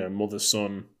 you know,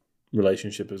 mother-son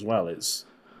relationship as well.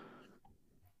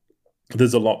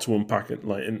 There's a lot to unpack it,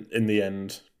 like in the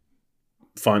end,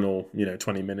 final, you know,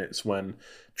 20 minutes when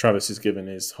Travis is giving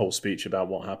his whole speech about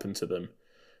what happened to them.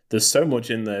 There's so much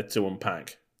in there to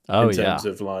unpack. In terms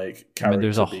of like character. I mean,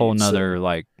 there's a whole nother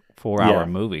like 4-hour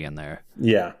movie in there.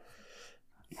 Yeah.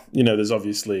 You know, there's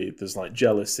like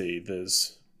jealousy,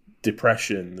 there's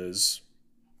depression, there's,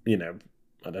 you know,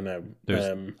 I don't know.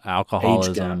 There's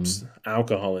alcoholism. Age gaps,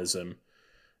 alcoholism.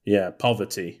 Yeah,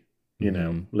 poverty, you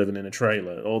know, living in a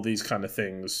trailer, all these kind of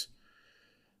things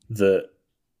that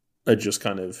are just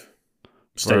kind of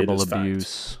verbal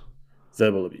abuse.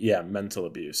 Mental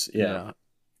abuse. Yeah.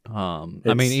 I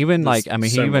mean, even like, I mean,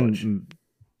 he even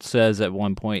says at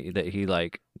one point that he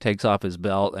like takes off his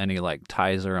belt and he like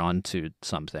ties her onto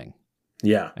something.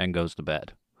 Yeah. And goes to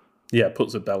bed. Yeah,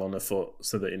 puts a bell on her foot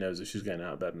so that he knows if she's getting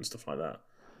out of bed and stuff like that.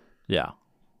 Yeah.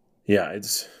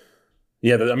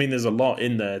 Yeah, I mean, there's a lot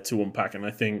in there to unpack, and I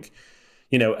think,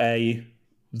 you know,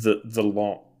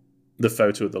 the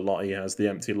photo of the lot he has, the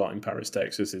empty lot in Paris,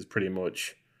 Texas, is pretty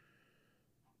much,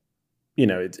 you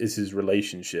know, it's his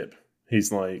relationship.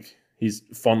 He's like, he's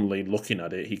fondly looking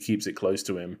at it. He keeps it close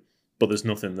to him, but there's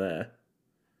nothing there.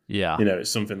 Yeah. You know, it's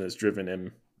something that's driven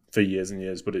him for years and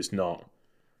years, but it's not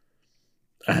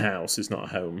a house. It's not a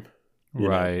home.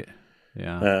 Right. know?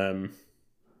 Yeah.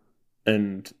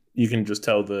 And you can just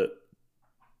tell that,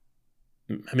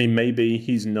 I mean, maybe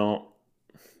he's not,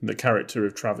 the character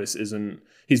of Travis isn't,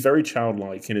 he's very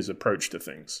childlike in his approach to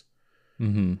things.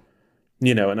 Mm-hmm.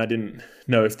 You know, and I didn't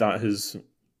know if that has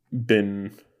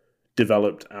been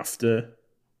developed after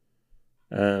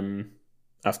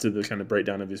the kind of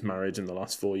breakdown of his marriage in the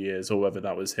last 4 years, or whether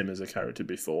that was him as a character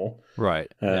before.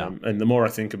 Right. And the more I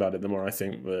think about it, the more I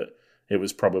think that it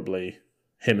was probably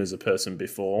him as a person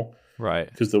before. Right.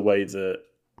 Because the way that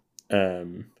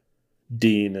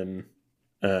Dean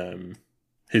and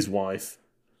his wife,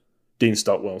 Dean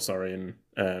Stockwell,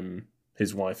 and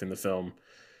his wife in the film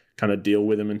kind of deal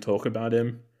with him and talk about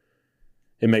him,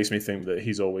 it makes me think that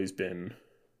he's always been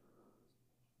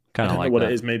kind of like what that.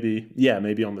 it is.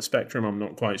 Maybe on the spectrum. I'm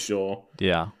not quite sure.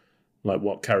 Yeah. Like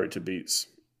what character beats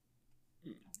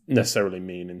necessarily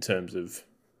mean in terms of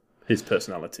his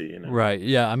personality. You know? Right.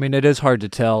 Yeah. I mean, it is hard to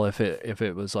tell if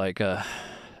it was like a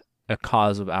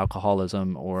cause of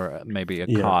alcoholism or maybe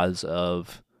a cause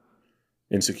of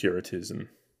insecurities and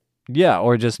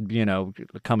or just, you know,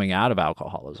 coming out of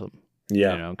alcoholism.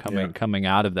 Yeah. You know, coming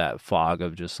out of that fog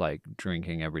of just like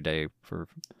drinking every day for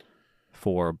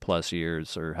 4+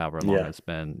 years or however long it's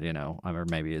been, you know, or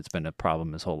maybe it's been a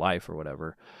problem his whole life or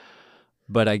whatever.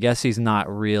 But I guess he's not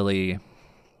really,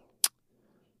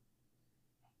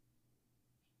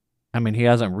 I mean, he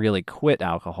hasn't really quit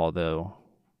alcohol though,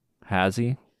 has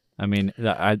he? I mean,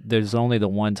 there's only the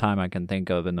one time I can think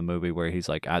of in the movie where he's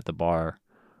like at the bar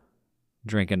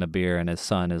drinking a beer and his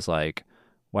son is like,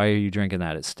 "Why are you drinking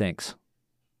that? It stinks."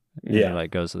 And he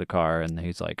like goes to the car and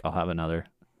he's like, "I'll have another."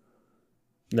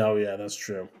 No, yeah, that's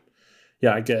true.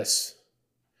 Yeah, I guess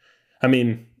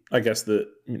that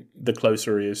the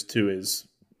closer he is to his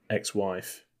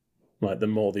ex-wife, like the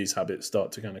more these habits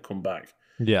start to kind of come back.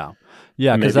 Yeah.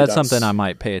 Yeah, because that's something I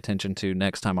might pay attention to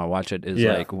next time I watch it is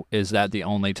like, is that the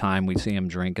only time we see him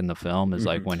drink in the film is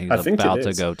like when he's about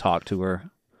to go talk to her?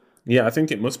 Yeah, I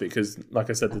think it must be because, like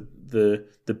I said, the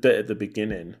bit at the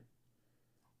beginning,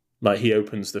 like he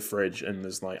opens the fridge and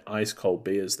there's like ice cold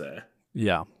beers there.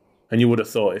 Yeah. And you would have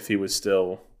thought if he was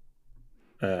still,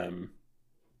 you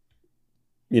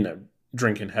know,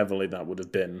 drinking heavily, that would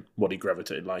have been what he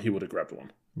gravitated. Like he would have grabbed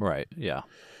one. Right. Yeah.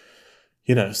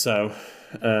 You know, so,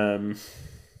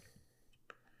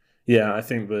 yeah, I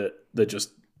think that they're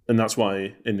just, and that's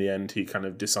why in the end he kind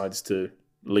of decides to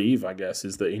leave, I guess,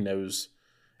 is that he knows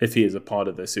if he is a part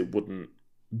of this, it wouldn't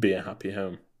be a happy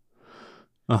home.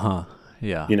 Uh-huh.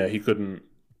 Yeah. You know, they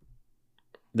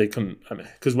couldn't, I mean,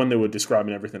 because when they were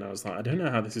describing everything, I was like, I don't know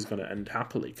how this is going to end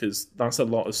happily, because that's a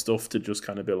lot of stuff to just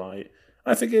kind of be like,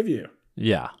 I forgive you.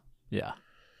 Yeah. Yeah.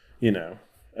 You know,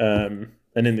 and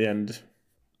in the end,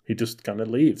 he just kind of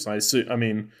leaves. I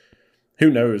mean, who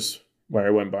knows where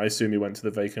he went, but I assume he went to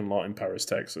the vacant lot in Paris,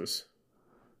 Texas.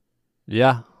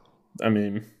 Yeah. I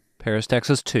mean... Paris,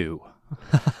 Texas 2.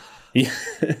 Yeah,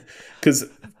 because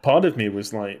part of me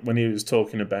was like, when he was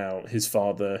talking about his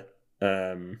father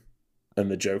and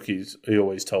the joke he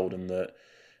always told him that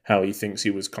how he thinks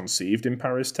he was conceived in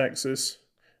Paris, Texas,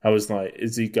 I was like,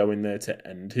 is he going there to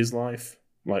end his life?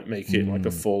 Like make it like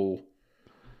a full...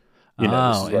 You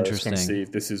know, this is where I was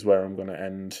conceived. This is where I'm going to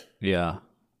end. Yeah.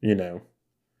 You know,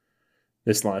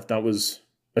 this life. That was,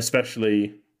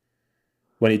 especially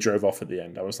when he drove off at the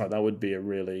end, I was like, that would be a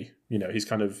really, you know, he's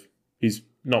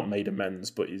not made amends,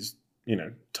 but he's, you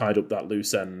know, tied up that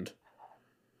loose end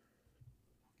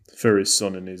for his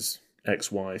son and his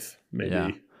ex-wife.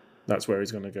 Maybe that's where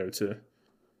he's going to go to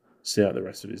see out the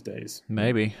rest of his days.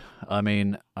 Maybe. I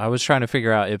mean, I was trying to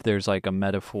figure out if there's like a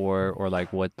metaphor or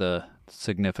like what the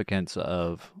significance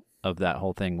of that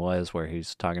whole thing was, where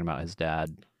he's talking about his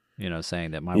dad, you know,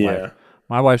 saying that my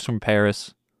wife's from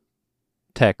Paris,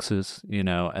 Texas, you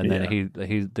know, and then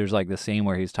he there's like the scene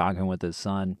where he's talking with his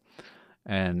son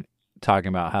and talking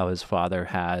about how his father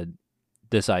had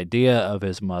this idea of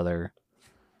his mother,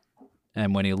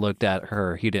 and when he looked at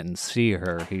her, he didn't see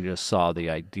her, he just saw the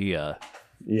idea.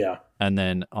 Yeah. And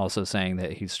then also saying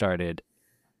that he started,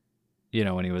 you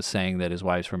know, when he was saying that his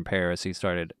wife's from Paris, he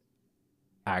started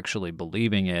actually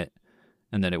believing it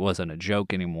and that it wasn't a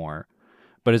joke anymore.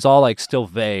 But it's all like still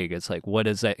vague. It's like, what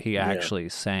is that he actually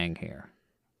saying here?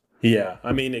 Yeah,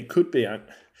 I mean, it could be.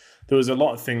 There was a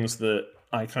lot of things that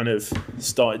I kind of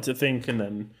started to think and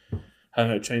then, I don't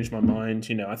know, changed my mind.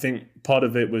 You know, I think part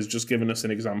of it was just giving us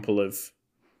an example of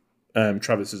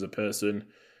Travis as a person.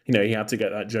 You know, he had to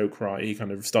get that joke right. He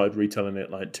kind of started retelling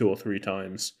it like 2 or 3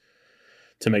 times.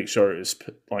 to make sure it was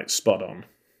like spot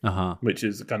on, which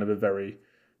is kind of a very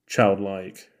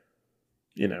childlike,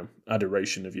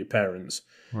 adoration of your parents.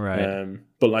 Right.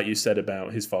 But like you said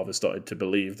about his father started to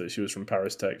believe that she was from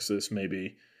Paris, Texas,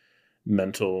 maybe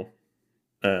mental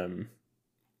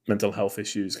health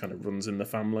issues kind of runs in the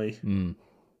family.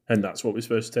 And that's what we're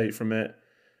supposed to take from it.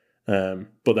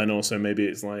 But then also maybe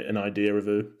it's like an idea of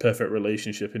a perfect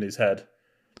relationship in his head.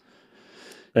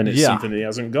 And it's something that he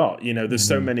hasn't got. There's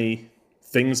so many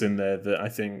things in there that I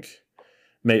think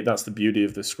that's the beauty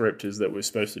of the script, is that we're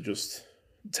supposed to just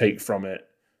take from it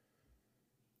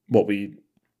what we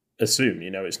assume.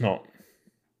 It's not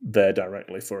there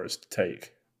directly for us to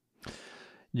take.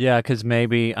 Yeah, because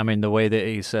maybe, the way that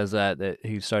he says that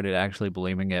he started actually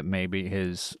believing it, maybe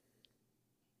his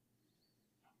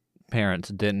parents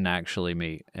didn't actually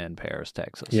meet in Paris,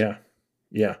 Texas.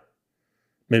 Yeah.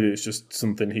 Maybe it's just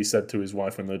something he said to his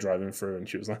wife when they're driving through, and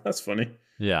she was like, "That's funny."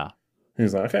 Yeah. He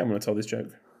was like, "Okay, I'm going to tell this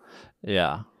joke."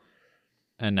 Yeah.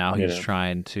 And now he's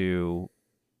trying to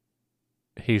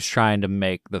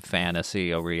make the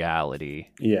fantasy a reality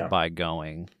by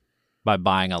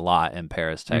buying a lot in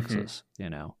Paris, Texas,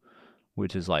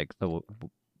 which is like the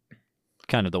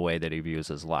kind of the way that he views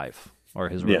his life, or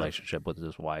his relationship with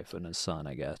his wife and his son,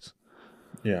 I guess.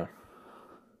 Yeah.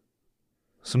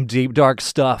 Some deep, dark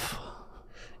stuff.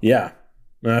 Yeah.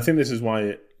 And I think this is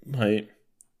why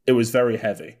it was very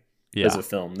heavy as a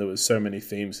film. There was so many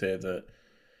themes here that,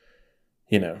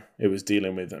 it was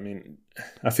dealing with.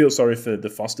 I feel sorry for the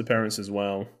foster parents as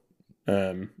well,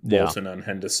 Walton and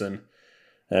Henderson.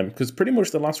 Because pretty much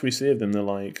the last we see of them, they're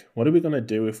like, what are we going to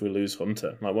do if we lose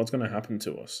Hunter? Like, what's going to happen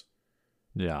to us?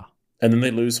 Yeah. And then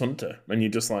they lose Hunter. And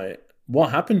you're just like, what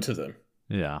happened to them?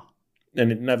 Yeah.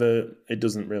 And that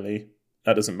doesn't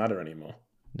matter anymore.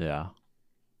 Yeah.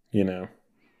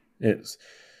 There's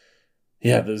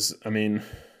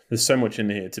so much in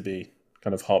here to be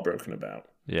kind of heartbroken about.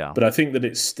 Yeah. But I think that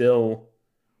it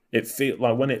feels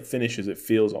like when it finishes, it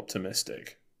feels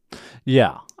optimistic.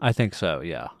 Yeah, I think so.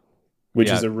 Yeah. Which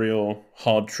is a real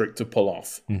hard trick to pull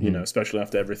off, especially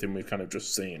after everything we've kind of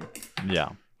just seen. Yeah.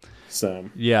 So.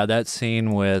 Yeah, that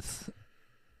scene with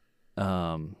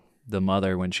the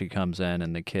mother when she comes in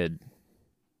and the kid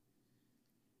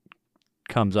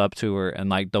comes up to her, and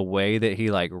like the way that he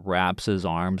like wraps his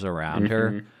arms around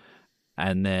her,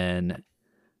 and then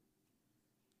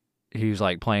he's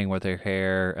like playing with her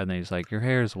hair, and then he's like, your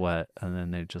hair's wet, and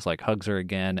then they just like hugs her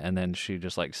again, and then she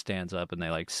just like stands up and they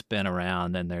like spin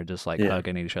around and they're just like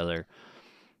hugging each other.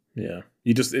 Yeah.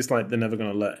 It's like they're never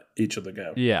going to let each other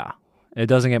go. Yeah. It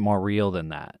doesn't get more real than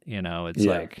that. It's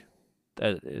like,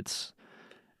 it's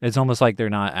almost like they're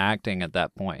not acting at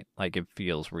that point. Like it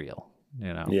feels real,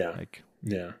 Yeah. Like,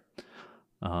 yeah.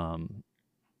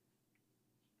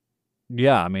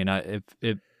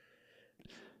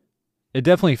 It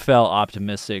definitely felt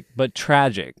optimistic, but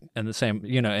tragic in the same,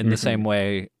 the same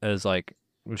way as like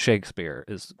Shakespeare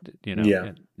is,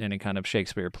 any kind of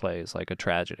Shakespeare play is like a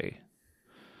tragedy,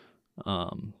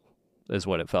 is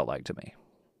what it felt like to me.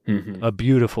 A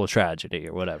beautiful tragedy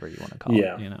or whatever you want to call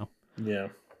it, Yeah.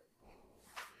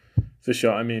 For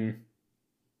sure.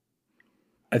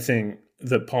 I think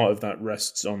that part of that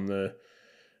rests on the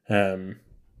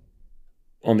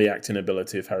acting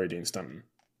ability of Harry Dean Stanton.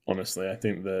 Honestly, I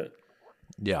think that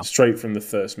straight from the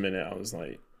first minute, I was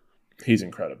like, he's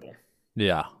incredible.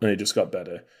 Yeah. And it just got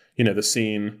better. The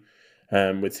scene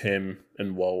with him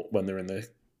and Walt when they're in the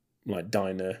like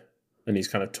diner and he's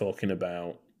kind of talking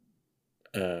about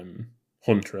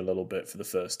Hunter a little bit for the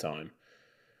first time.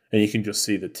 And you can just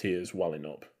see the tears welling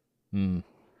up. You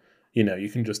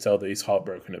can just tell that he's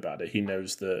heartbroken about it. He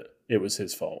knows that it was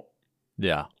his fault.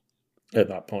 Yeah. At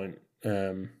that point.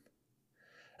 And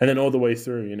then all the way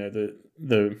through,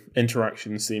 the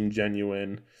interactions seem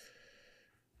genuine.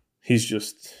 He's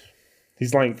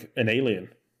like an alien,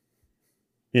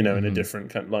 in a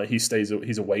different kind. Like he's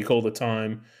awake all the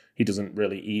time. He doesn't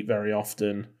really eat very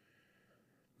often.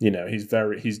 He's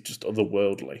just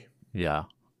otherworldly. Yeah.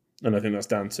 And I think that's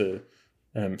down to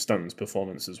Stanton's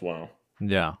performance as well.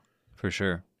 Yeah, for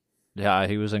sure. Yeah,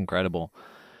 he was incredible.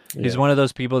 He's one of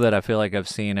those people that I feel like I've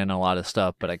seen in a lot of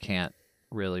stuff, but I can't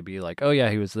really be like, oh yeah,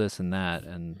 he was this and that,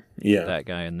 and that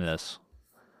guy in this.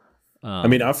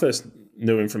 I first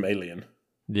knew him from Alien.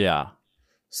 Yeah.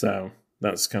 So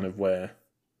that's kind of where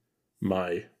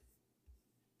my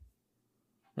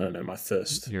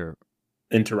first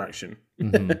interaction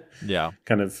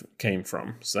kind of came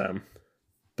from. So,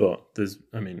 but there's,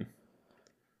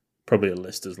 probably a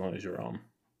list as long as your arm.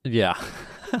 Yeah.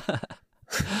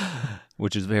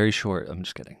 Which is very short. I'm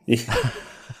just kidding.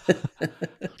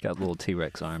 Got little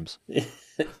T-Rex arms.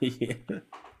 Yeah.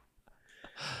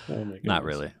 Oh my Not goodness.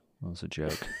 really. That was a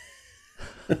joke.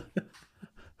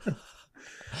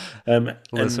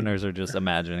 Listeners are just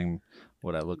imagining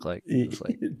what I look like. Just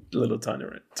like little tiny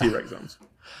T-Rex arms.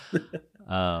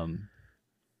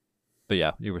 but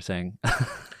yeah, you were saying.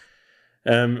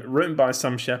 Written by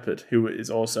Sam Shepard, who is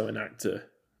also an actor.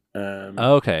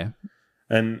 Okay.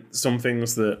 And some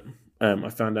things that I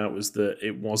found out was that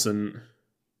it wasn't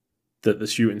that the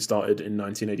shooting started in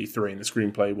 1983 and the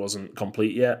screenplay wasn't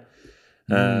complete yet.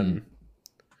 And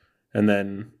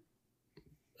then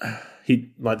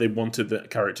they wanted the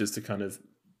characters to kind of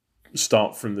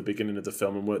start from the beginning of the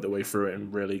film and work their way through it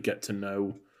and really get to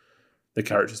know the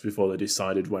characters before they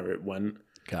decided where it went.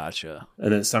 Gotcha.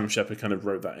 And then Sam Shepard kind of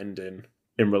wrote that ending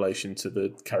in relation to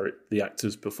the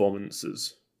actors'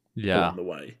 performances along the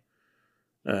way.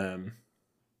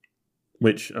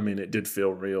 Which, I mean, it did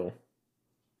feel real.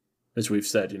 As we've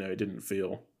said, it didn't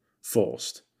feel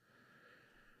forced.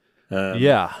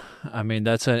 Yeah. I mean,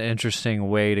 that's an interesting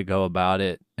way to go about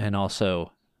it, and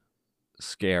also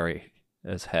scary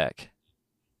as heck.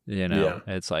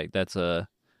 It's like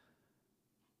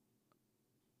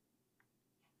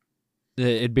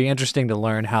it'd be interesting to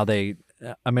learn how they,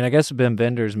 I mean, I guess Wim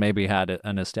Wenders maybe had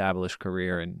an established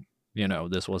career and,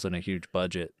 this wasn't a huge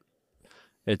budget.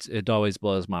 It always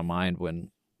blows my mind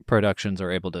when productions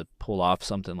are able to pull off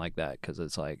something like that, because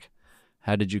it's like,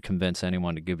 how did you convince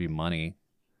anyone to give you money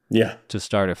to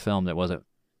start a film that wasn't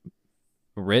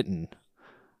written?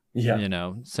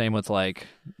 Yeah. Same with like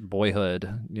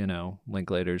Boyhood,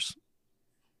 Linklater's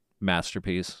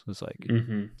masterpiece. It's like,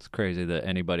 it's crazy that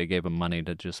anybody gave him money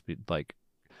to just be like,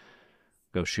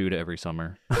 go shoot every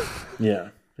summer. Yeah,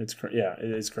 it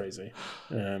is crazy.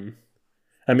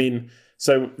 I mean,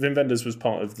 so Wim Wenders was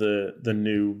part of the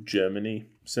new Germany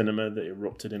cinema that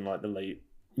erupted in like the late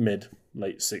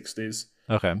 60s.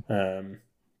 Okay.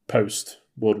 Post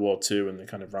World War II and the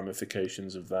kind of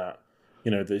ramifications of that.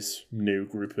 This new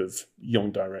group of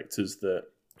young directors that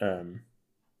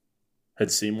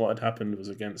had seen what had happened, was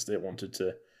against it, wanted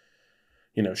to,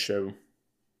 show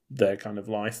their kind of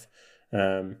life.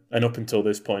 And up until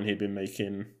this point, he'd been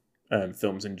making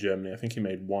films in Germany. I think he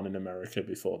made one in America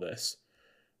before this,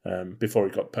 before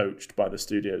he got poached by the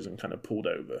studios and kind of pulled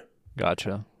over.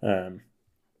 Gotcha.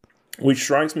 Which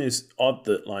strikes me as odd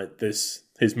that like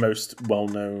his most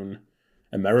well-known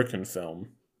American film,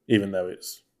 even though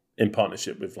it's in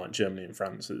partnership with like Germany and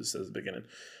France as the beginning,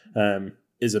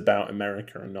 is about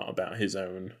America and not about his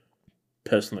own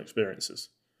personal experiences.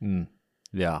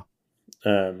 Yeah.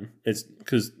 It's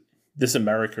because this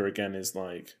America again is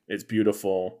like, it's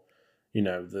beautiful. I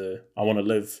want to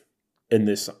live in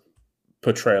this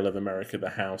portrayal of America.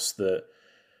 The house that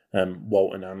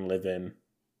Walt and Anne live in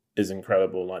is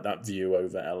incredible. Like that view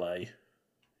over LA.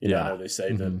 I know they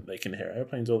say that they can hear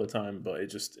airplanes all the time, but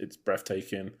it's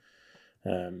breathtaking.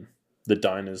 The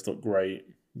diners look great.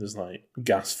 There's like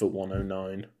gas for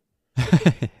 109.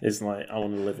 It's like, I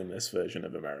want to live in this version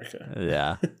of America.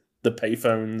 Yeah. The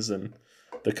payphones and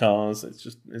the cars,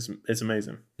 it's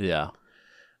amazing. Yeah.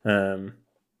 And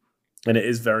it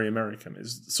is very American.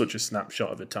 It's such a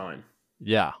snapshot of a time.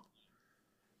 Yeah.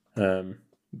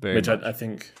 Which I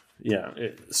think,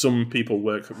 some people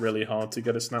work really hard to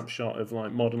get a snapshot of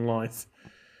like modern life.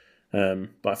 But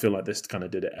I feel like this kind of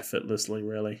did it effortlessly,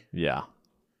 really. Yeah.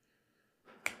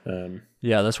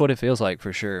 Yeah, that's what it feels like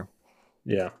for sure.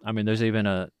 Yeah. I mean, there's even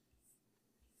a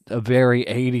very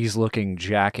 80s looking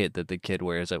jacket that the kid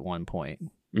wears at one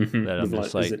point. Mm-hmm. That I'm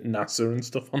just like, is it NASA and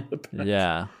stuff on the back?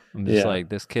 Yeah. I'm just like,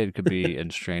 this kid could be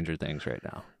in Stranger Things right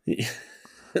now.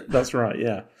 That's right,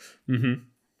 yeah. Mm-hmm.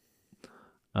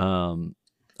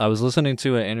 I was listening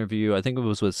to an interview, I think it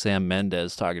was with Sam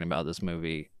Mendes talking about this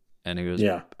movie, and he was,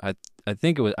 I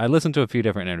think it was, I listened to a few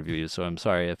different interviews, so I'm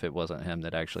sorry if it wasn't him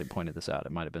that actually pointed this out.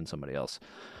 It might have been somebody else.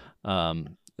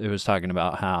 It was talking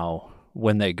about how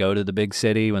when they go to the big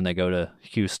city, when they go to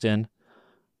Houston,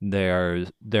 they're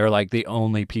like the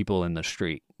only people in the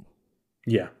street.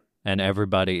 Yeah. And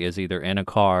everybody is either in a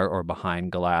car or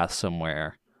behind glass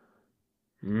somewhere.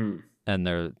 Mm. And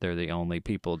they're the only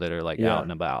people that are like out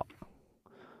and about.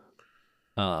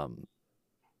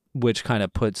 Which kind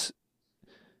of puts,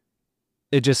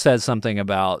 it just says something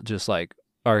about just like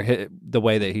the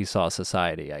way that he saw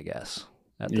society, I guess,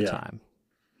 at the time.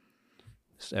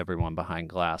 Just everyone behind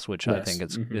glass, which I think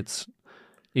it's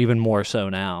even more so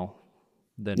now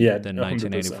than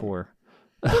 1984.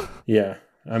 Yeah.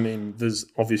 I mean, there's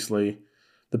obviously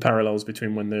the parallels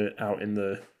between when they're out in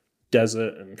the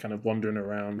desert and kind of wandering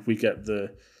around. We get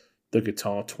the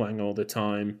guitar twang all the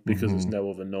time because there's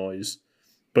no other noise.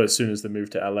 But as soon as they move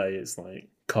to LA, it's like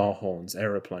car horns,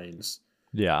 aeroplanes.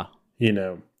 Yeah. you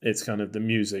know, it's kind of the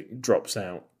music drops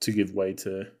out to give way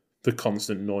to the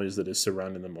constant noise that is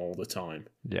surrounding them all the time.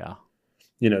 Yeah.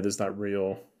 You know, there's that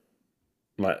real,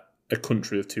 like, a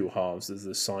country of two halves. There's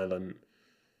the silent,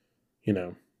 you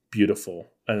know, beautiful,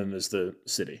 and then there's the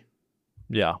city.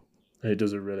 Yeah. And it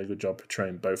does a really good job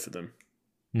portraying both of them.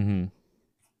 Mm-hmm.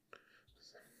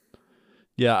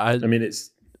 Yeah, I mean,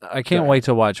 I can't wait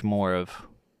to watch more of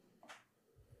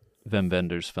Wim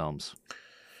Wenders films.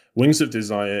 Wings of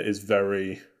Desire is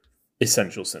very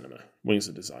essential cinema. Wings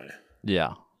of Desire.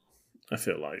 Yeah. I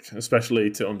feel like, especially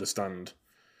to understand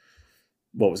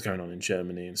what was going on in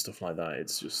Germany and stuff like that.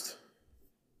 It's just,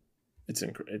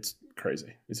 it's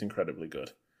crazy. It's incredibly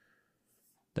good.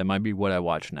 That might be what I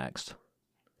watch next.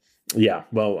 Yeah,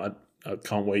 well, I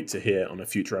can't wait to hear on a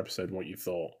future episode what you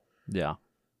thought. Yeah.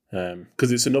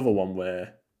 Because it's another one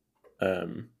where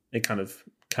it kind of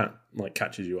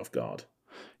catches you off guard.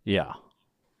 Yeah.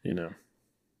 You know.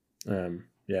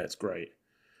 Yeah, it's great.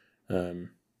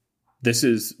 This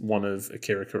is one of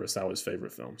Akira Kurosawa's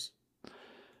favorite films.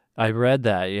 I read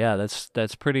that. Yeah,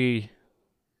 that's pretty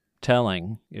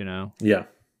telling, you know. Yeah.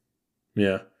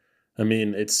 Yeah. I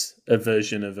mean, it's a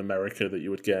version of America that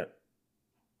you would get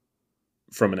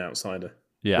from an outsider.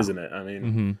 Yeah. Isn't it? I mean,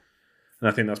 and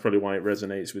I think that's probably why it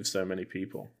resonates with so many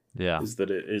people. Yeah. Is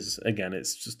that it is, again,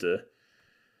 it's just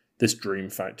this dream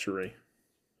factory.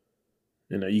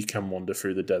 You know, you can wander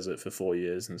through the desert for 4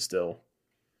 years and still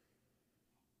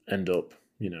end up,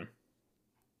 you know,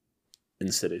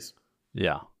 in cities.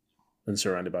 Yeah. And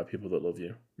surrounded by people that love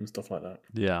you and stuff like that.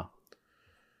 Yeah.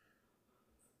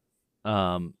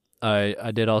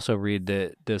 I did also read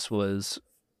that this was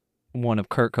one of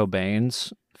Kurt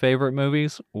Cobain's favorite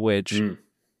movies, which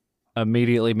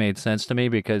immediately made sense to me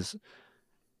because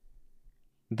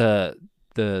the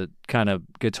kind of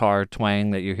guitar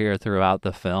twang that you hear throughout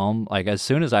the film, like as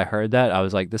soon as I heard that, I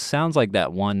was like, this sounds like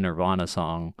that one Nirvana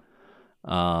song.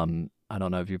 I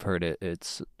don't know if you've heard it.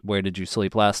 It's Where Did You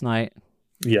Sleep Last Night?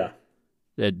 Yeah.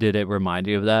 Did it remind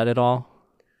you of that at all?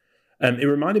 It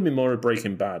reminded me more of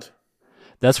Breaking Bad.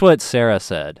 That's what Sarah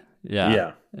said.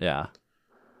 Yeah. Yeah.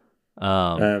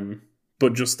 Yeah.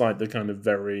 But just like the kind of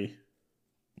very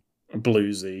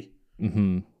bluesy,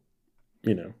 you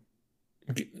know,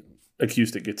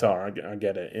 acoustic guitar. I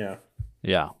get it. Yeah.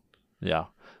 Yeah. Yeah.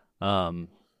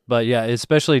 But yeah,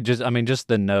 especially just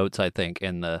the notes, I think,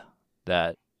 in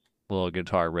that little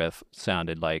guitar riff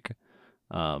sounded like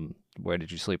Where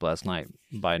Did You Sleep Last Night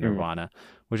by Nirvana,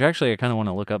 which actually I kind of want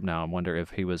to look up now and wonder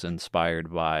if he was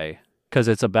inspired by, because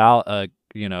it's about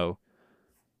you know,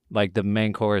 like the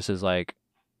main chorus is like,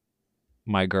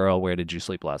 my girl, where did you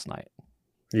sleep last night?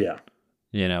 Yeah.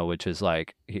 You know, which is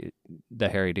like the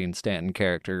Harry Dean Stanton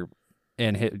character,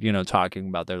 and you know, talking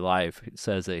about their life,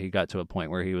 says that he got to a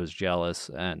point where he was jealous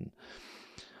and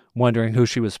wondering who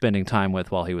she was spending time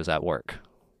with while he was at work.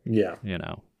 Yeah. You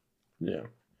know. Yeah.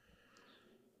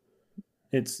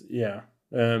 It's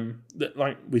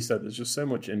like we said, there's just so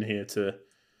much in here to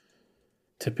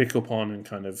pick up on and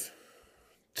kind of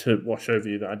to wash over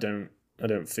you that I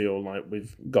don't feel like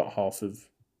we've got half of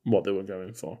what they were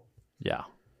going for. Yeah.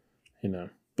 You know,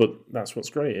 but that's what's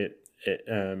great. It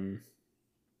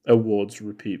awards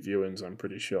repeat viewings, I'm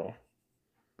pretty sure.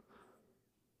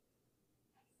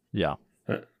 Yeah.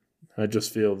 I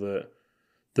just feel that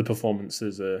the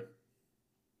performances are,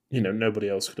 you know, nobody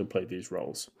else could have played these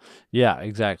roles. Yeah,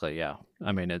 exactly. Yeah.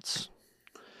 I mean, it's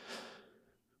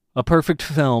a perfect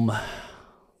film.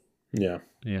 Yeah.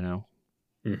 You know,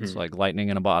 it's like lightning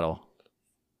in a bottle.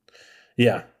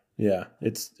 Yeah. Yeah.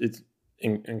 It's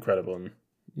incredible. And,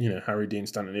 you know, Harry Dean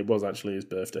Stanton, it was actually his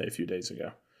birthday a few days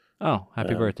ago. Oh,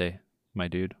 happy birthday, my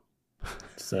dude.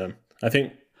 So I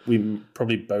think we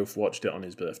probably both watched it on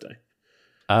his birthday.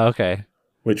 Okay.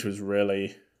 Which was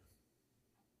really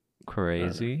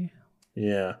crazy.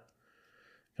 Yeah.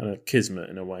 Kind of kismet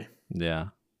in a way. Yeah.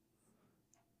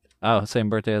 Oh, same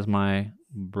birthday as my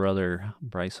brother,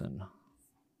 Bryson.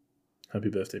 Happy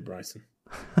birthday, Bryson.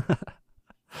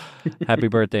 Happy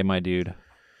birthday, my dude.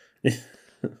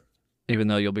 Even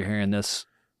though you'll be hearing this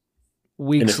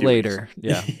weeks later.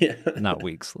 Weeks. Yeah. Not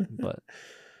weeks, but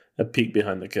a peek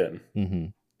behind the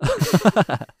curtain.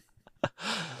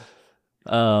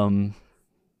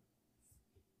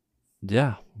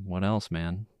 Yeah. What else,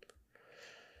 man?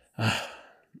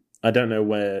 I don't know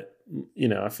where, you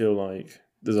know, I feel like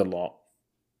there's a lot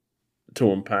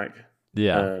to unpack.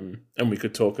 Yeah. And we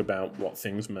could talk about what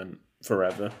things meant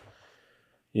forever.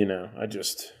 You know,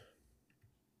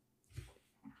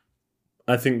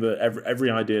 I think that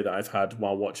every idea that I've had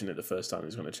while watching it the first time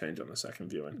is going to change on the second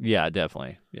viewing. Yeah,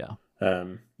 definitely. Yeah.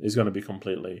 is going to be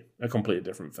a completely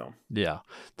different film. Yeah.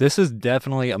 This is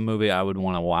definitely a movie I would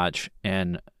want to watch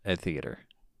in a theater.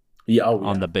 Yeah,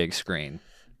 on the big screen.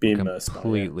 Be immersed by it.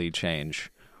 Completely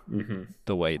change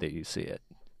the way that you see it.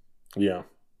 Yeah.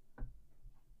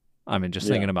 I mean, just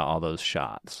thinking about all those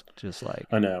shots, just like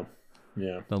I know.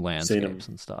 Yeah. the landscapes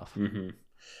and stuff. Mm-hmm.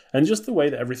 And just the way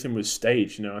that everything was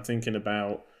staged, you know, I'm thinking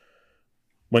about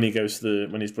when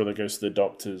his brother goes to the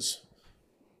doctor's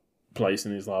place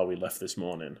and he's like, we left this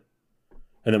morning.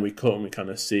 And then we cut and we kind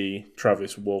of see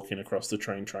Travis walking across the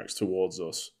train tracks towards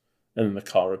us. And then the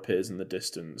car appears in the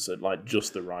distance at like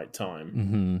just the right time.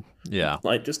 Mm-hmm. Yeah.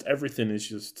 Like just everything is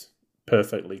just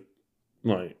perfectly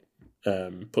like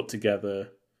put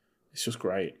together. It's just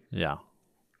great. Yeah.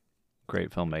 Great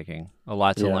filmmaking. A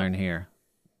lot to learn here.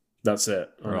 That's it.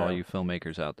 For all you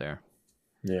filmmakers out there.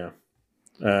 Yeah.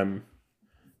 That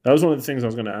was one of the things I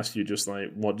was going to ask you, just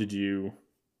like, what did you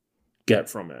get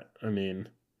from it? I mean,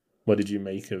 what did you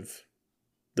make of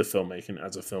the filmmaking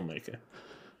as a filmmaker?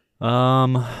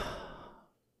 I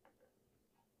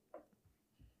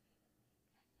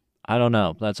don't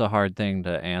know. That's a hard thing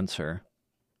to answer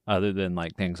other than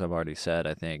like things I've already said,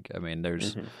 I think. I mean,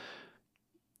 there's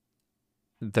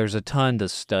a ton to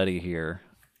study here.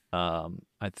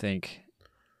 I think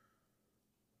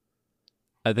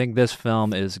this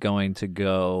film is going to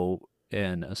go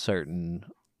in a certain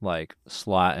like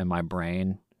slot in my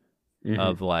brain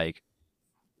of like,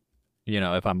 you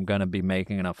know, if I'm going to be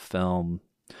making enough film,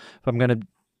 if I'm going to,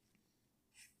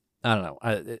 I don't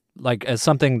know, like as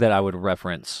something that I would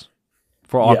reference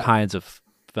for all kinds of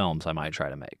films I might try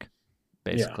to make,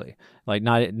 basically. Like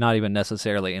not even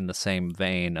necessarily in the same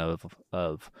vein of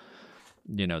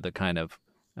you know, the kind of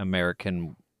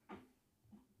American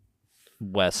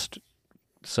West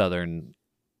Southern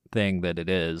thing that it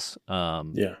is. But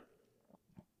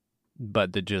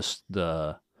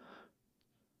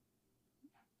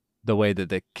the way that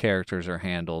the characters are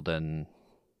handled and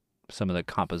some of the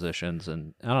compositions,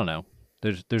 and I don't know.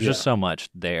 There's just so much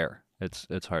there.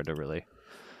 It's hard to really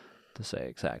to say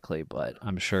exactly, but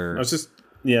I'm sure. It's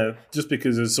just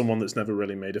because as someone that's never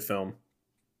really made a film,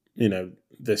 you know,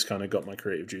 this kind of got my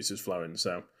creative juices flowing.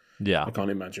 So yeah, I can't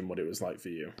imagine what it was like for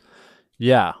you.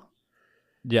 Yeah.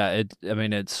 It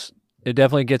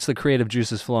definitely gets the creative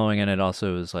juices flowing, and it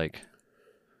also is like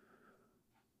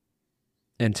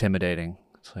intimidating.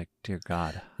 It's like, dear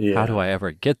God, how do I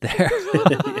ever get there?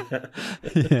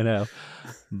 You know,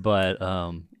 but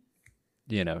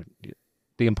you know,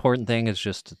 the important thing is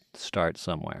just to start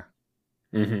somewhere.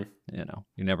 You know,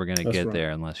 you're never going to get there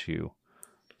unless you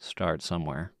start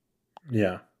somewhere.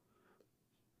 Yeah.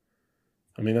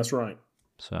 I mean, that's right.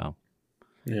 So,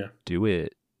 yeah, do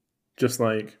it. Just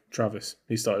like Travis,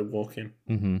 he started walking.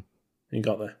 He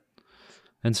got there.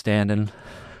 And standing.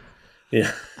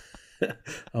 Yeah.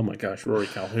 Oh my gosh, Rory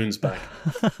Calhoun's back.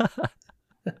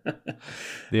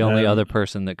 The only other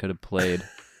person that could have played.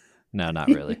 No, not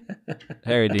really.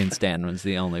 Harry Dean Stanton was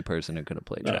the only person who could have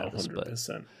played Travis.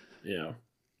 100%. Yeah.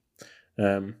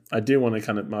 I do want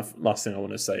to my last thing I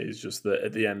want to say is just that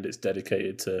at the end it's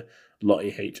dedicated to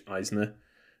Lotte H. Eisner,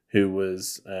 who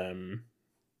was a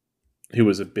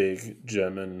big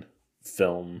German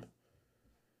film,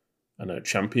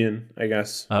 champion, I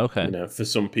guess. Oh, okay. You know, for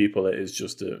some people it is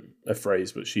just a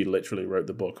phrase, but she literally wrote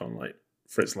the book on like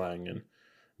Fritz Lang and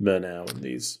Murnau and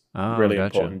these really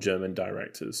important German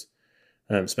directors.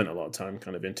 Spent a lot of time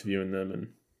kind of interviewing them and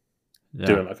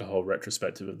doing like a whole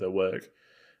retrospective of their work.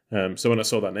 So when I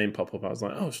saw that name pop up, I was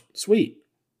like, oh, sweet.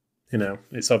 You know,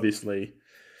 it's obviously,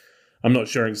 I'm not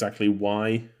sure exactly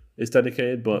why it's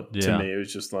dedicated, but to me it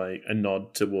was just like a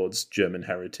nod towards German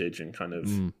heritage and kind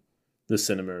of the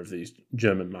cinema of these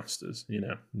German masters, you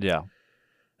know? Yeah.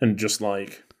 And just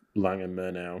like Lang and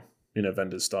Murnau, you know,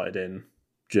 Wenders started in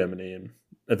Germany and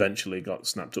eventually got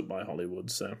snapped up by Hollywood.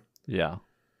 So, yeah.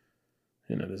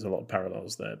 You know, there's a lot of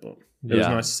parallels there, but it was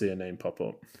nice to see a name pop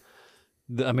up.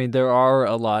 I mean, there are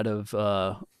a lot of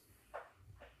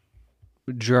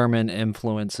German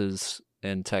influences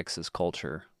in Texas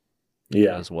culture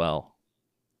as well.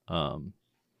 I've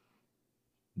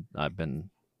been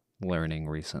learning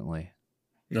recently.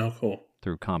 Oh, cool.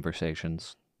 Through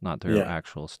conversations, not through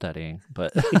actual studying,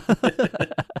 but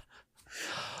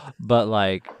but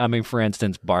like, I mean, for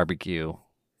instance, barbecue.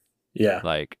 Yeah.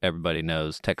 Like everybody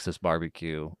knows Texas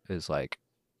barbecue is like,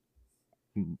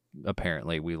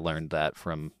 apparently we learned that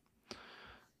from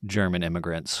German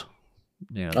immigrants,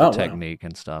 you know, the technique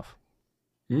and stuff.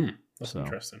 That's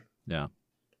interesting. Yeah.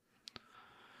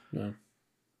 Yeah.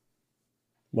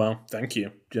 Well, thank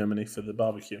you, Germany, for the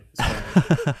barbecue.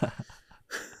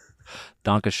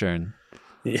 Dankeschön.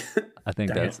 Yeah. I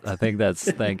think Dang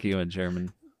that's thank you in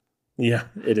German. Yeah,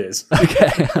 it is.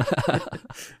 Okay.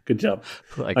 Good job.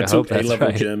 Like, I I hope took that's A-level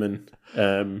right. German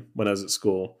when I was at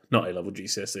school. Not A-level,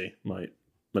 GCSE,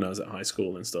 when I was at high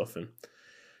school and stuff. And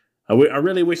I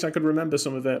really wish I could remember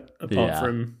some of it, apart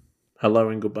from hello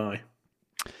and goodbye.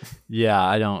 Yeah,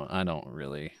 I don't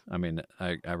really. I mean,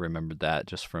 I remembered that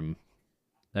just from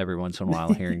every once in a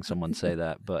while hearing someone say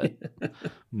that. But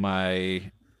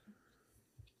my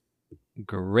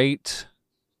great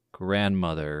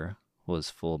grandmother was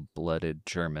full-blooded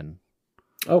German.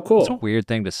 Oh, cool. It's a weird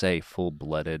thing to say,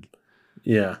 full-blooded.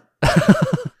 Yeah.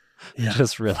 Yeah.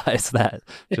 Just realized that.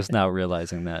 Just now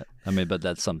realizing that. I mean, but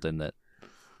that's something that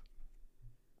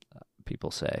people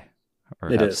say or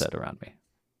have said around me.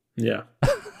 Yeah.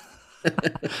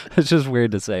 It's just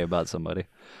weird to say about somebody.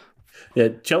 Yeah,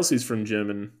 Chelsea's from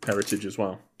German heritage as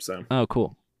well. So. Oh,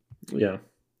 cool. Yeah.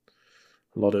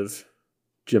 A lot of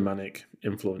Germanic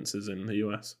influences in the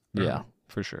US. Yeah,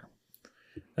 for sure.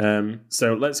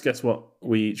 So let's guess what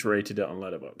we each rated it on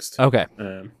Letterboxd. Okay.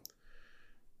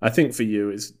 I think for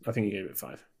you I think you gave it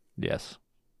 5. Yes.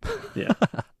 Yeah.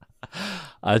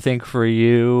 I think for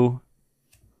you,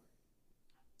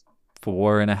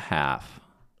 4.5.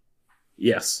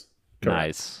 Yes. Correct.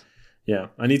 Nice. Yeah,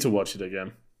 I need to watch it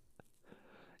again.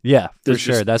 Yeah, for There's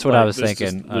sure. just, That's what I was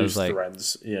thinking. I was like,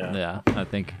 threads. yeah. I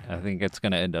think it's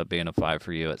gonna end up being a 5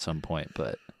 for you at some point,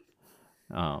 but,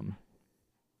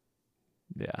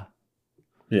 yeah.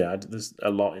 Yeah, there's a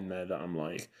lot in there that I'm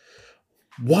like,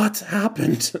 what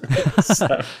happened?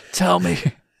 So, Tell me.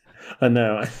 I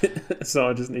know. So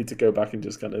I just need to go back and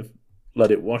just kind of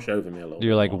let it wash over me a little.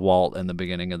 You're bit like more. Walt in the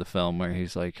beginning of the film where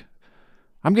he's like,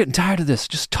 I'm getting tired of this.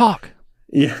 Just talk.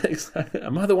 Yeah, exactly.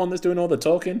 Am I the one that's doing all the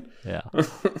talking? Yeah.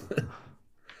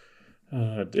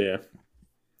 Oh, dear.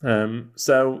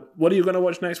 So what are you going to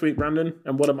watch next week, Brandon?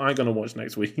 And what am I going to watch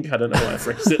next week? I don't know why I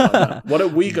phrased it like that. What are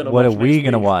we going to watch next week? What are we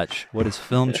going to watch? What is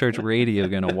Film Church Radio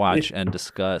going to watch and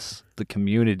discuss? The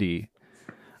community.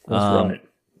 That's right.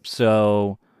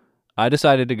 So I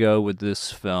decided to go with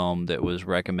this film that was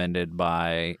recommended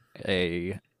by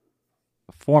a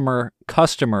former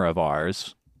customer of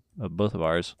ours, of both of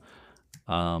ours,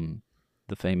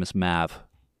 the famous Mav.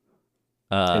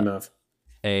 Hey, Mav.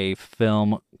 A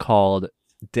film called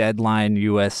Deadline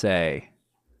USA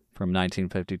from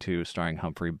 1952 starring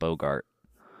Humphrey Bogart.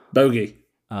 Bogey.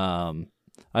 I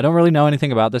don't really know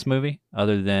anything about this movie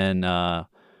other than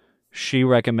she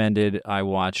recommended I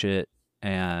watch it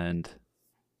and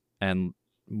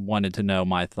wanted to know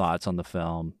my thoughts on the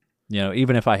film. You know,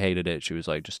 even if I hated it, she was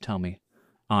like, just tell me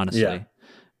honestly.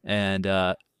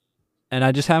 Yeah. And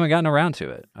I just haven't gotten around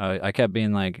to it. I kept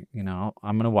being like, you know,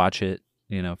 I'm going to watch it,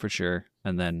 you know, for sure.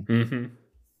 And then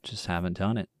just haven't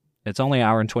done it. It's only an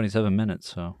hour and 27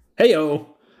 minutes, so. Hey-o!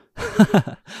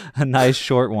 A nice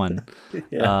short one.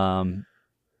 Yeah.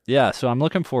 Yeah, so I'm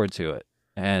looking forward to it.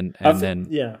 And then,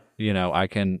 you know, I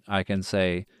can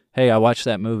say, hey, I watched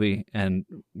that movie and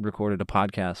recorded a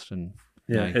podcast. And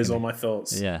yeah, here's all my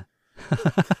thoughts. Yeah.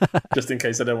 Just in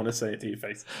case I don't want to say it to your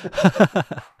face.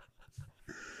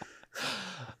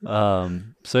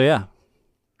 So yeah.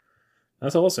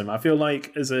 That's awesome. I feel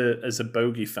like as a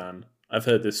Bogey fan, I've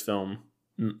heard this film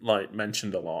like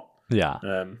mentioned a lot. Yeah.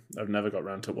 I've never got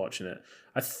around to watching it.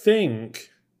 I think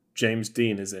James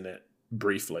Dean is in it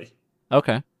briefly.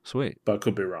 Okay, sweet. But I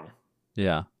could be wrong.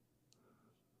 Yeah.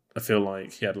 I feel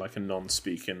like he had like a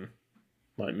non-speaking,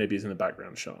 like maybe he's in the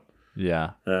background shot.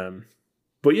 Yeah.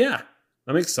 But yeah,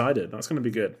 I'm excited. That's going to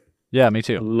be good. Yeah, me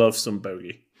too. I love some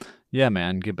Bogey. Yeah,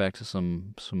 man. Get back to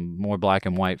some more black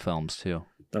and white films too.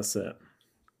 That's it.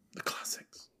 The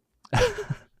classics.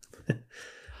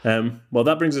 Well,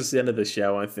 that brings us to the end of the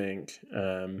show, I think.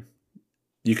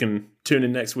 You can tune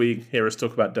in next week, hear us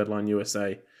talk about Deadline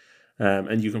USA.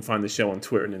 And you can find the show on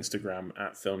Twitter and Instagram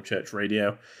at Film Church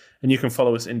Radio. And you can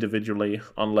follow us individually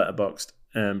on Letterboxd.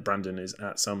 Brandon is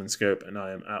at Salmonscope and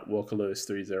I am at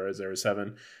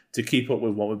WalkerLewis3007 to keep up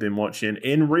with what we've been watching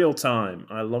in real time.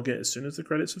 I log it as soon as the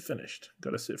credits are finished.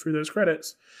 Got to sit through those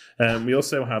credits. We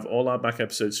also have all our back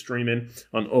episodes streaming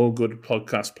on all good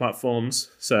podcast platforms.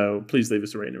 So please leave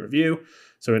us a rating and review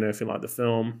so we know if you like the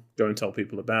film. Go and tell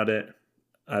people about it.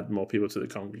 Add more people to the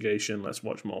congregation. Let's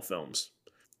watch more films.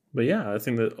 But yeah, I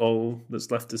think that all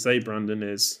that's left to say, Brandon,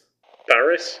 is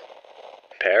Paris?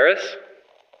 Paris?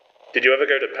 Did you ever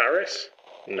go to Paris?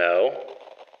 No.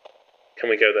 Can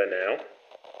we go there now?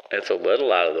 It's a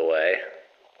little out of the way.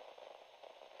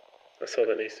 That's all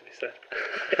that needs to be said.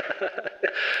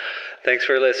 Thanks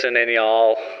for listening,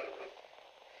 y'all.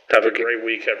 Have a great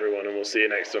week, everyone, and we'll see you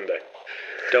next Sunday.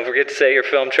 Don't forget to say your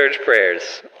Film Church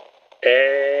prayers.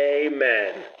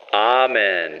 Amen.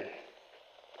 Amen.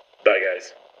 Bye,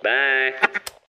 guys. Bye.